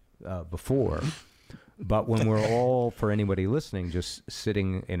had before. But when we're all, for anybody listening, just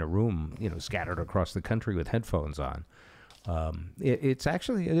sitting in a room, scattered across the country with headphones on, It's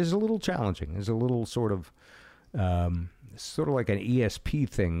actually, it is a little challenging. It's a little sort of like an ESP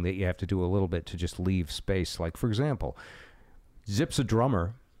thing that you have to do a little bit to just leave space. Like, for example, Zip's a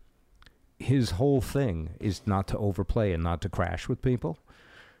drummer. His whole thing is not to overplay and not to crash with people.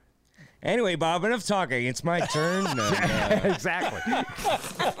 Anyway, Bob, enough talking. It's my turn. Exactly.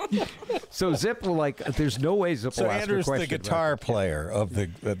 So Zip will there's no way Zip will ask Andrew's a question. the guitar player of the.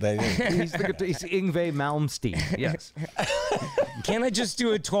 He's Yngwie Malmsteen. Yes. Can I just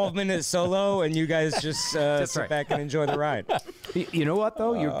do a 12-minute solo and you guys just sit back and enjoy the ride? You know what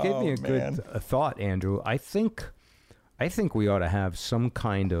though? You gave me a man. good thought, Andrew. I think we ought to have some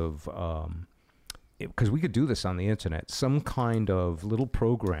kind of because we could do this on the internet. Some kind of little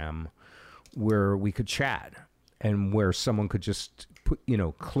program where we could chat and where someone could just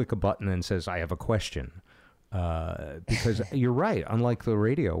click a button and says, I have a question. Because you're right, unlike the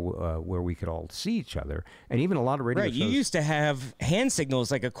radio where we could all see each other, and even a lot of radio shows. You used to have hand signals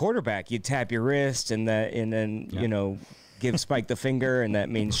like a quarterback. You'd tap your wrist and then give Spike the finger, and that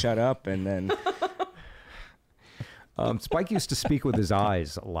means shut up, and then... Spike used to speak with his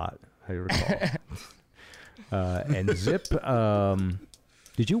eyes a lot, I recall. And Zip...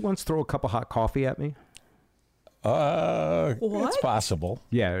 did you once throw a cup of hot coffee at me? It's possible.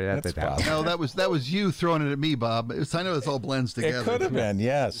 Yeah, that's possible. No, that was you throwing it at me, Bob. I know this all blends together. It could have been,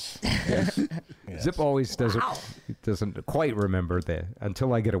 yes. Yes. Zip always doesn't quite remember that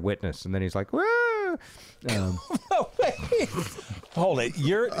until I get a witness, and then he's like, "Whoa!" Wait. Hold it.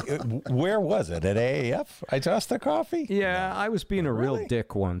 Where was it? At AAF? I tossed the coffee? Yeah, I was being a real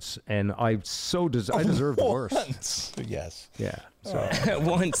dick once, and I deserved worse. Once. Yes. Yeah. So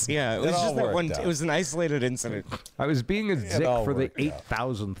once, yeah. It was just that one. It was an isolated incident. I was being a dick for the worked out.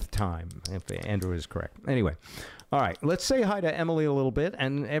 8,000th time, if Andrew is correct. Anyway, all right, let's say hi to Emily a little bit,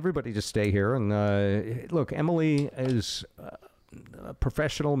 and everybody just stay here. And look, Emily is a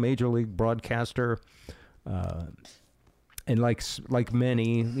professional major league broadcaster, and like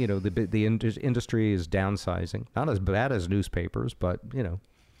many, the industry is downsizing. Not as bad as newspapers, but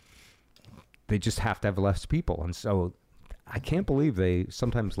they just have to have less people, and so. I can't believe they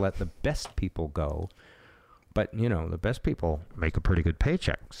sometimes let the best people go, but the best people make a pretty good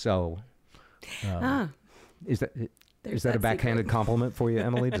paycheck. So, is that a backhanded compliment for you,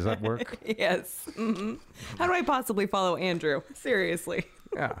 Emily? Does that work? Yes. Mm-hmm. How do I possibly follow Andrew? Seriously.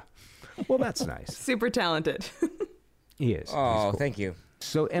 Yeah. Well, that's nice. Super talented. He is. Oh, He's cool. Thank you.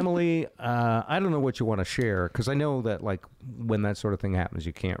 So, Emily, I don't know what you want to share, because I know that when that sort of thing happens,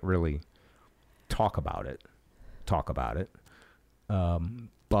 you can't really talk about it. But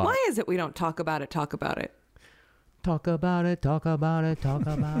why is it we don't talk about it? Talk about it. But and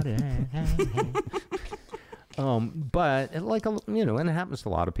it happens to a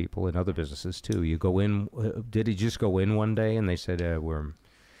lot of people in other businesses too. You go in. Did he just go in one day and they said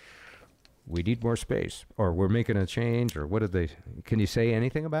we need more space, or we're making a change, or what did they? Can you say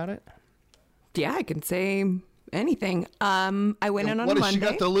anything about it? Yeah, I can say anything. I went in on what a has Monday.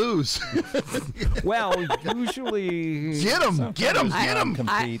 she got to lose? Well, usually Get him!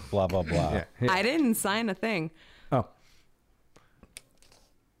 Compete, blah, blah, blah. Yeah. I didn't sign a thing. Oh.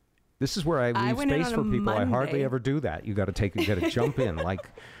 This is where I leave went in space on for a people. I hardly Monday. ever do that. You got to jump in.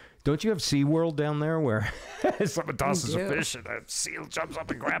 Don't you have SeaWorld down there where someone tosses a fish and a seal jumps up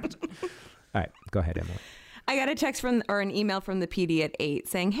and grabs it? All right, go ahead, Emily. I got a text or an email from the PD at 8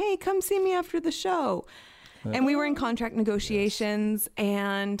 saying, "Hey, come see me after the show." And we were in contract negotiations,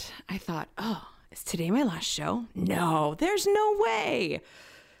 and I thought, oh, is today my last show? No, there's no way.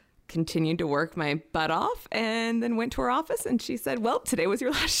 Continued to work my butt off, and then went to her office, and she said, well, today was your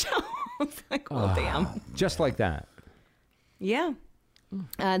last show. I was like, well, damn. Just like that. Yeah.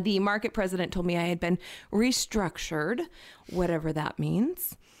 The market president told me I had been restructured, whatever that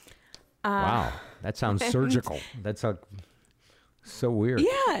means. Wow, that sounds surgical. That's so weird.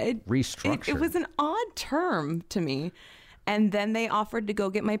 Yeah. Restructured. It was an odd term to me. And then they offered to go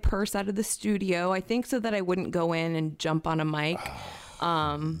get my purse out of the studio, I think so that I wouldn't go in and jump on a mic.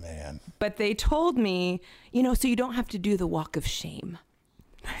 Man. But they told me, so you don't have to do the walk of shame.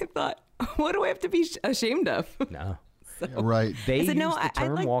 I thought, what do I have to be ashamed of? No. Right. They I said, use no, the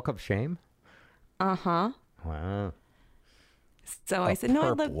term I'd walk of shame? Uh-huh. Wow. So I said,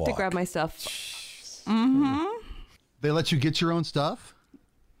 no, I'd like to grab my stuff. Mm-hmm. They let you get your own stuff?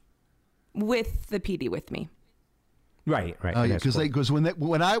 With the PD with me. Right. Oh, yeah, because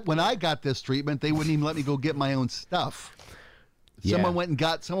when I got this treatment, they wouldn't even let me go get my own stuff. Someone went and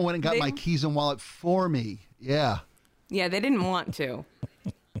got my keys and wallet for me. Yeah. Yeah, they didn't want to.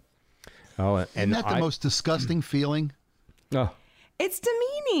 Oh, and Isn't that the most disgusting feeling? Oh. It's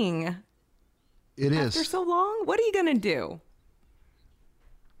demeaning. It after is. so long? What are you gonna do?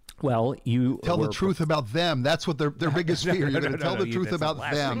 Well, you Tell the truth about them. That's what their biggest fear. You're going to tell the truth that's the about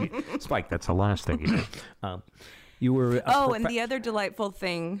last them. thing you- Spike, that's the last thing you did. You were. And the other delightful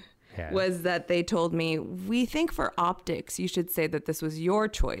thing Yeah. was that they told me, we think for optics, you should say that this was your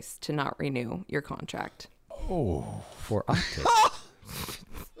choice to not renew your contract. for optics.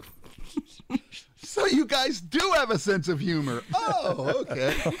 So you guys do have a sense of humor. Oh,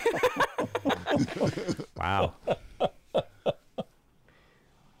 okay. Wow.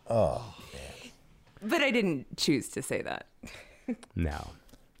 But I didn't choose to say that. No.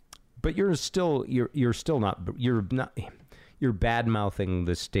 But you're still bad mouthing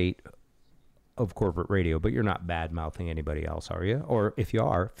the state of corporate radio, but you're not bad mouthing anybody else, are you? Or if you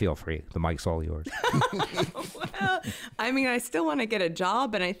are, feel free. The mic's all yours. Well, I mean, I still want to get a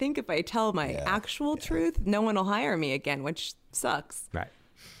job, and I think if I tell my actual truth, no one will hire me again, which sucks. Right.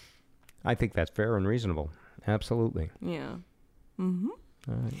 I think that's fair and reasonable. Absolutely. Yeah. Mm-hmm.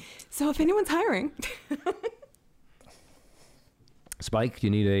 So if anyone's hiring, Spike,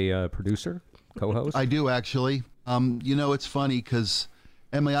 you need a producer, co-host? I do actually. It's funny because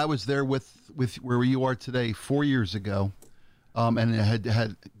Emily, I was there with where you are today 4 years ago, and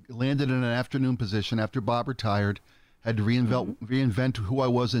had landed in an afternoon position after Bob retired. Had to reinvent who I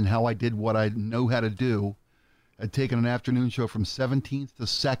was and how I did what I know how to do. Had taken an afternoon show from 17th to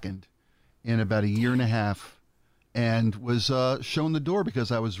 2nd in about a year and a half, and was shown the door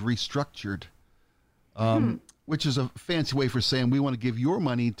because I was restructured. Which is a fancy way for saying we want to give your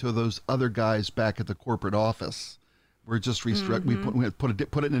money to those other guys back at the corporate office. We're just restructured. We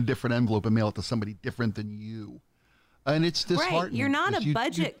put it in a different envelope and mail it to somebody different than you. And it's disheartening. right, you're not a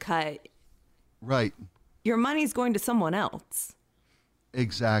budget cut. Right. Your money's going to someone else.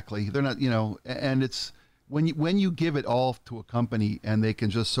 Exactly. They're not, and it's when you give it all to a company and they can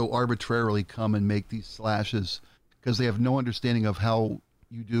just so arbitrarily come and make these slashes because they have no understanding of how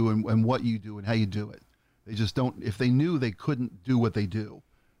you do and what you do and how you do it. They just don't. If they knew, they couldn't do what they do,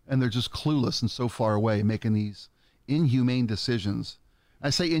 and they're just clueless and so far away, making these inhumane decisions. I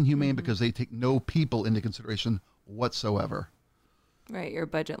say inhumane because they take no people into consideration whatsoever. Right, your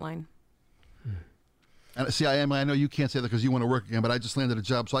budget line. And see, I know you can't say that because you want to work again, but I just landed a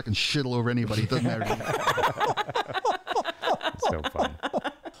job so I can shit all over anybody. It doesn't matter to me. So fun.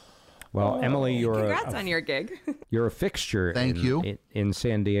 Well, Emily, Congrats on your gig. You're a fixture Thank you. In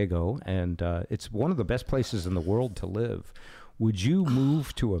San Diego, and it's one of the best places in the world to live. Would you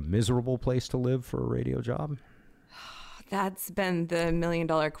move to a miserable place to live for a radio job? That's been the $1 million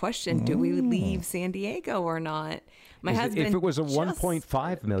question. Do we leave San Diego or not? My husband. If it was a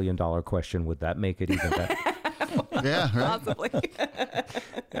 $1.5 million question, would that make it even better? Yeah, right. Possibly.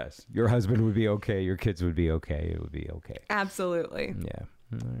 Yes. Your husband would be okay. Your kids would be okay. It would be okay. Absolutely. Yeah.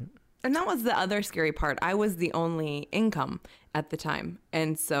 All right. And that was the other scary part. I was the only income at the time.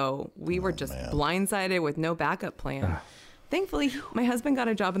 And so we were just blindsided with no backup plan. Thankfully, my husband got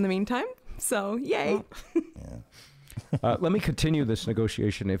a job in the meantime. So, yay. Let me continue this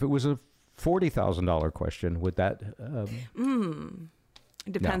negotiation. If it was a $40,000 question, would that...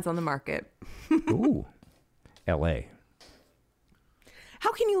 It depends on the market. Ooh. L.A.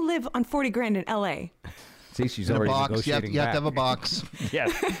 How can you live on 40 grand in LA? See, she's In a already box. You have negotiating to have back. a box.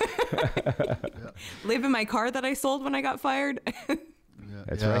 Yes. Live in my car that I sold when I got fired?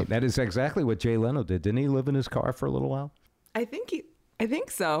 That's right. That is exactly what Jay Leno did. Didn't he live in his car for a little while? I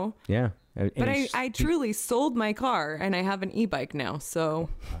think so. Yeah. And But he's- I truly sold my car and I have an e-bike now. So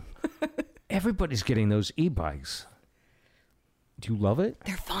Everybody's getting those e-bikes. Do you love it?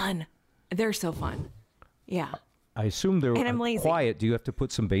 they're fun. They're so fun. Yeah. I assume they're And I'm lazy. quiet. Do you have to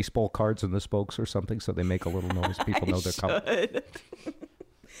put some baseball cards in the spokes or something so they make a little noise? People know they're coming.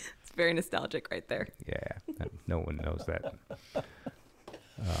 It's very nostalgic right there. Yeah, no one knows that.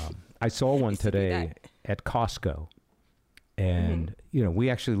 I saw one today at Costco, and we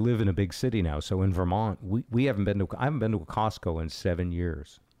actually live in a big city now. So in Vermont, I haven't been to a Costco in 7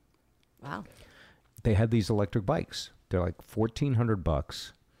 years. Wow. They had these electric bikes. They're like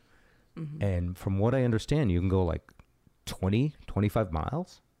 $1,400, and from what I understand, you can go like 20, 25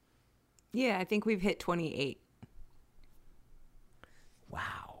 miles. Yeah, I think we've hit 28.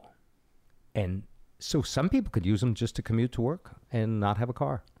 Wow. And so some people could use them just to commute to work and not have a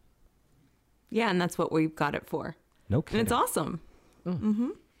car. Yeah, and that's what we've got it for. No kidding. And it's awesome.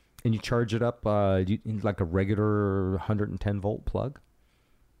 And you charge it up like a regular 110 volt plug?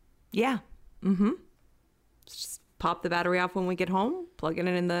 Yeah. Just pop the battery off when we get home, plug it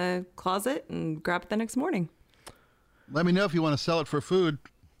in the closet, and grab it the next morning. Let me know if you want to sell it for food.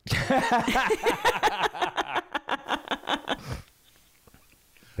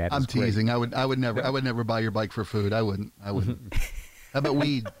 That I'm is great. teasing. I would never buy your bike for food. I wouldn't. How about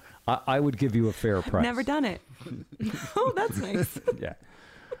weed? I would give you a fair price. Never done it. Oh, that's nice. Yeah.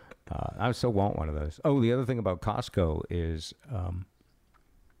 I still want one of those. Oh, the other thing about Costco is,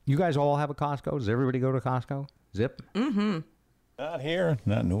 you guys all have a Costco? Does everybody go to Costco? Zip? Mm-hmm. Not here,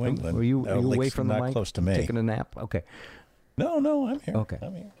 not New England. Are you At away least from the not mic? close to me. Taking a nap? Okay. No, I'm here. Okay.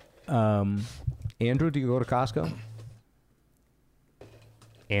 I'm here. Andrew, do you go to Costco?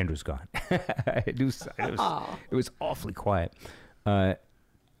 Andrew's gone. it was awfully quiet. I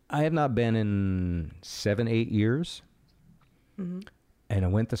have not been in 7-8 years. Mm-hmm. And I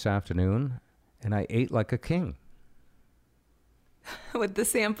went this afternoon, and I ate like a king. With the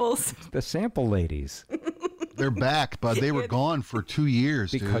samples. The sample ladies. They're back, but they were gone for 2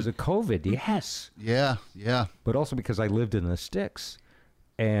 years. Because dude. of COVID, yes. Yeah. But also because I lived in the sticks.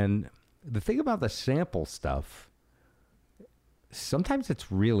 And the thing about the sample stuff, sometimes it's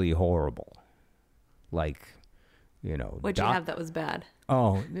really horrible. Like, What'd you have that was bad?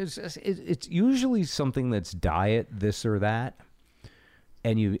 Oh, it's usually something that's diet, this or that.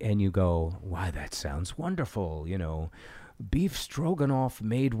 And you go, why, that sounds wonderful. Beef stroganoff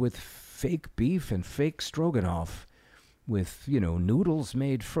made with fake beef and fake stroganoff with, noodles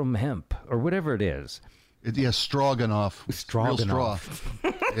made from hemp or whatever it is. Stroganoff. Stroganoff.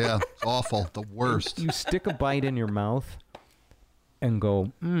 Real straw. Yeah, it's awful. The worst. You stick a bite in your mouth and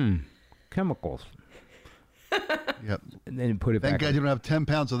go, chemicals. Yep. And then you put it Thank back. God you don't have 10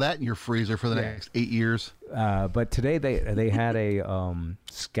 pounds of that in your freezer for the next 8 years. But today they had a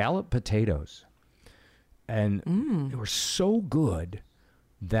scallop potatoes, and they were so good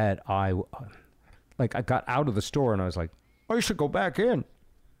that I got out of the store and I was like, oh, you should go back in.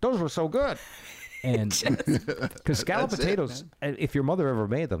 Those were so good. And because scallop potatoes, if your mother ever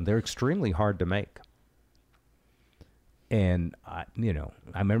made them, they're extremely hard to make. And I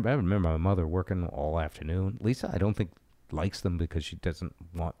remember my mother working all afternoon. Lisa, I don't think likes them because she doesn't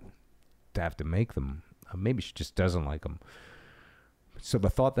want to have to make them. Maybe she just doesn't like them. So the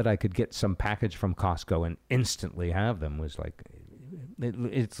thought that I could get some package from Costco and instantly have them was like,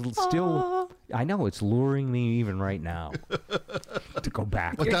 it's still. I know it's luring me even right now to go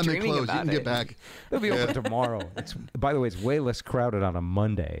back. What time they close? You can about get it. back. They'll be open tomorrow. By the way, it's way less crowded on a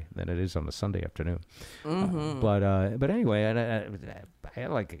Monday than it is on a Sunday afternoon. Mm-hmm. But anyway, I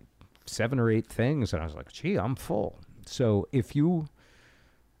had like 7 or 8 things, and I was like, gee, I'm full. So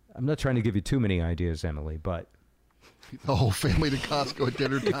I'm not trying to give you too many ideas, Emily, but The whole family to Costco at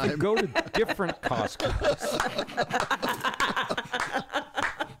dinner time. go to different Costcos.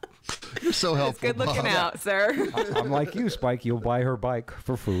 You're so helpful. Good looking Bob. out, sir. I'm like you, Spike. You'll buy her bike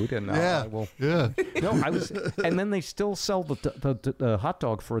for food, and Yeah. I will. Yeah. No, and then they still sell the hot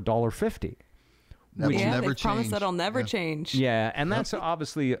dog for $1.50. That will Yeah, never they change. promise that'll never change. Yeah, and that's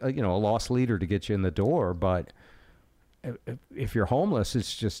obviously a lost leader to get you in the door. But if you're homeless,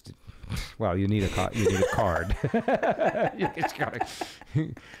 it's just you need a card.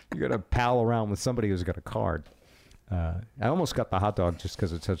 you got to pal around with somebody who's got a card. I almost got the hot dog just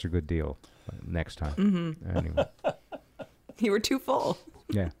because it's such a good deal. Next time, Anyway. You were too full.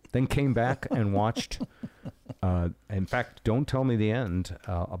 Yeah. Then came back and watched. In fact, don't tell me the end,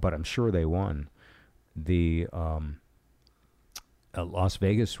 but I'm sure they won. The Las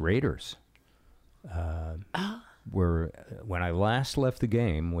Vegas Raiders were, when I last left the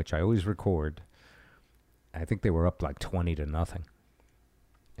game, which I always record, I think they were up like 20-0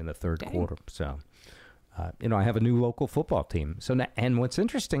 in the third quarter. So, I have a new local football team. So, and what's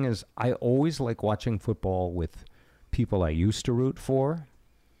interesting is I always like watching football with people I used to root for.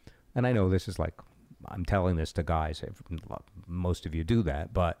 And I know this is like, I'm telling this to guys. Most of you do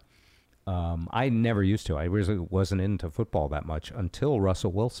that, but I never used to. I really wasn't into football that much until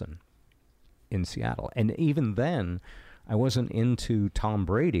Russell Wilson in Seattle. And even then, I wasn't into Tom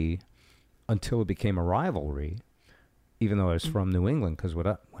Brady until it became a rivalry, even though I was from New England, because when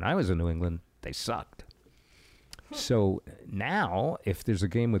I was in New England, they sucked. So now, if there's a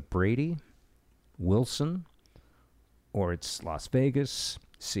game with Brady, Wilson, or it's Las Vegas,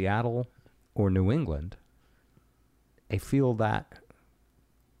 Seattle, or New England, I feel that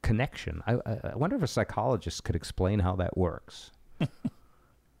connection. I wonder if a psychologist could explain how that works.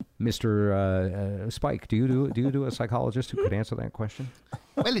 Mr. Spike, do you do a psychologist who could answer that question?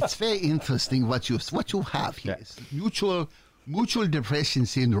 Well, it's very interesting what you have here. Yeah. Is mutual depression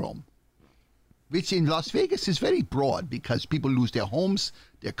syndrome, which in Las Vegas is very broad because people lose their homes,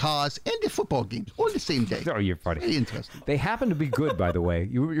 their cars, and their football games all the same day. Oh, you're funny. Very interesting. They happen to be good, by the way.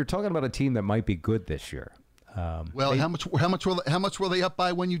 You're talking about a team that might be good this year. Well, how much were they up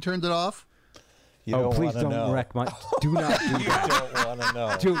by when you turned it off? You Oh, don't please wanna don't know. wreck my. Do not do You that. don't want to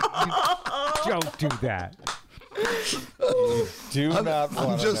know. Don't do that. Do not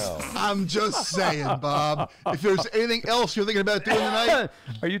want to know. I'm just saying, Bob. If there's anything else you're thinking about doing tonight,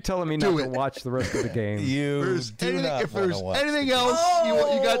 Are you telling me Do not it. to watch the rest of the game? You do anything, not if wanna there's watch anything the else you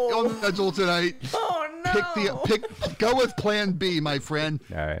got on the schedule tonight, go with Plan B, my friend.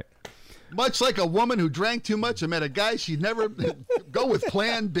 All right. Much like a woman who drank too much and met a guy she'd never go with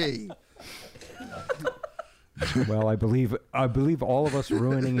Plan B. Well, I believe all of us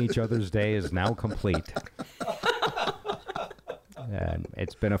ruining each other's day is now complete. And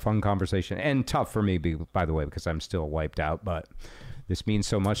it's been a fun conversation and tough for me, by the way, because I'm still wiped out. But this means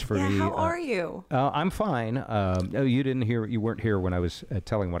so much for me. How are you? I'm fine. No, you weren't here when I was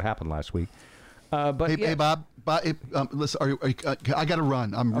telling what happened last week. But Hey, Bob. Listen, I got to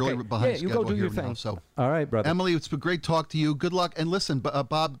run. I'm really Okay. behind Yeah, you schedule go do here your thing. now. So, all right, brother. Emily, it's been great talk to you. Good luck. And listen,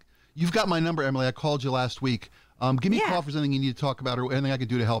 Bob, you've got my number, Emily. I called you last week. Give me a Yeah. call if there's anything you need to talk about or anything I can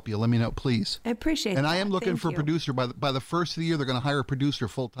do to help you. Let me know, please. I appreciate And that. I am looking Thank for a you. producer. By the first of the year, they're going to hire a producer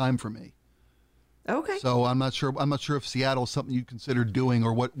full time for me. Okay. So I'm not sure if Seattle is something you consider doing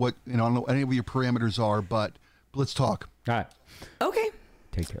or what I don't know what any of your parameters are, but let's talk. All right. Okay.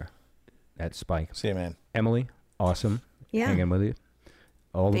 Take care. That's Spike. See you, man. Emily, awesome. Yeah. Hanging with you.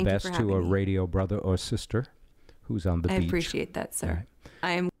 All Thank the you best for to a having me. radio brother or sister who's on the I beach. appreciate that, sir. All right.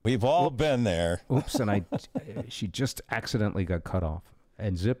 I am. We've all been there. Oops, and she just accidentally got cut off.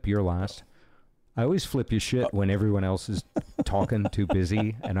 And Zip, you're last. I always flip your shit when everyone else is talking too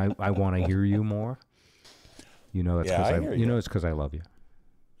busy, and I want to hear you more. You know that's Yeah, I because hear you you. know it's because I love you.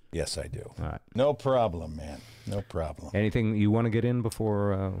 Yes, I do. All right. No problem, man. No problem. Anything you want to get in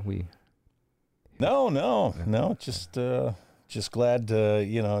before we? No. Just glad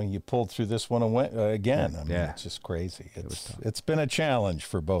you pulled through this one and went again. I mean, Yeah. it's just crazy. It's been a challenge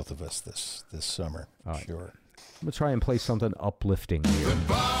for both of us this summer. All right. Sure. I'm gonna try and play something uplifting here.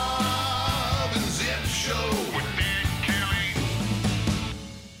 Bob and Zip Show with Nick Kelly.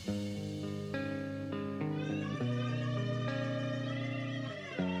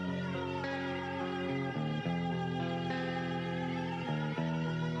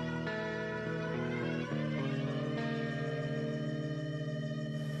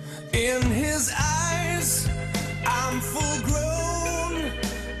 In his eyes, I'm full grown,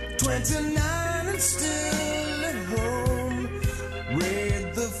 29 and still at home.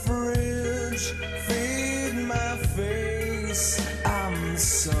 Raid the fridge, feed my face. I'm the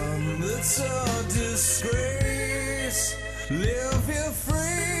son that's a disgrace. Live here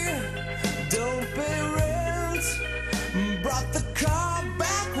free, don't pay rent. Brought the car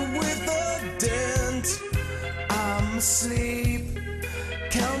back with a dent. I'm asleep,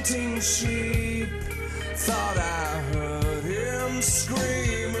 counting sheep. Thought I heard him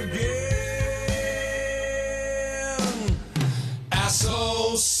scream again.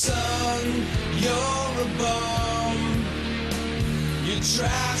 Asshole son, you're a bum. You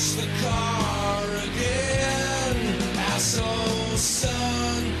trashed the car again. Asshole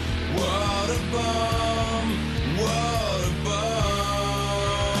son, what a bum.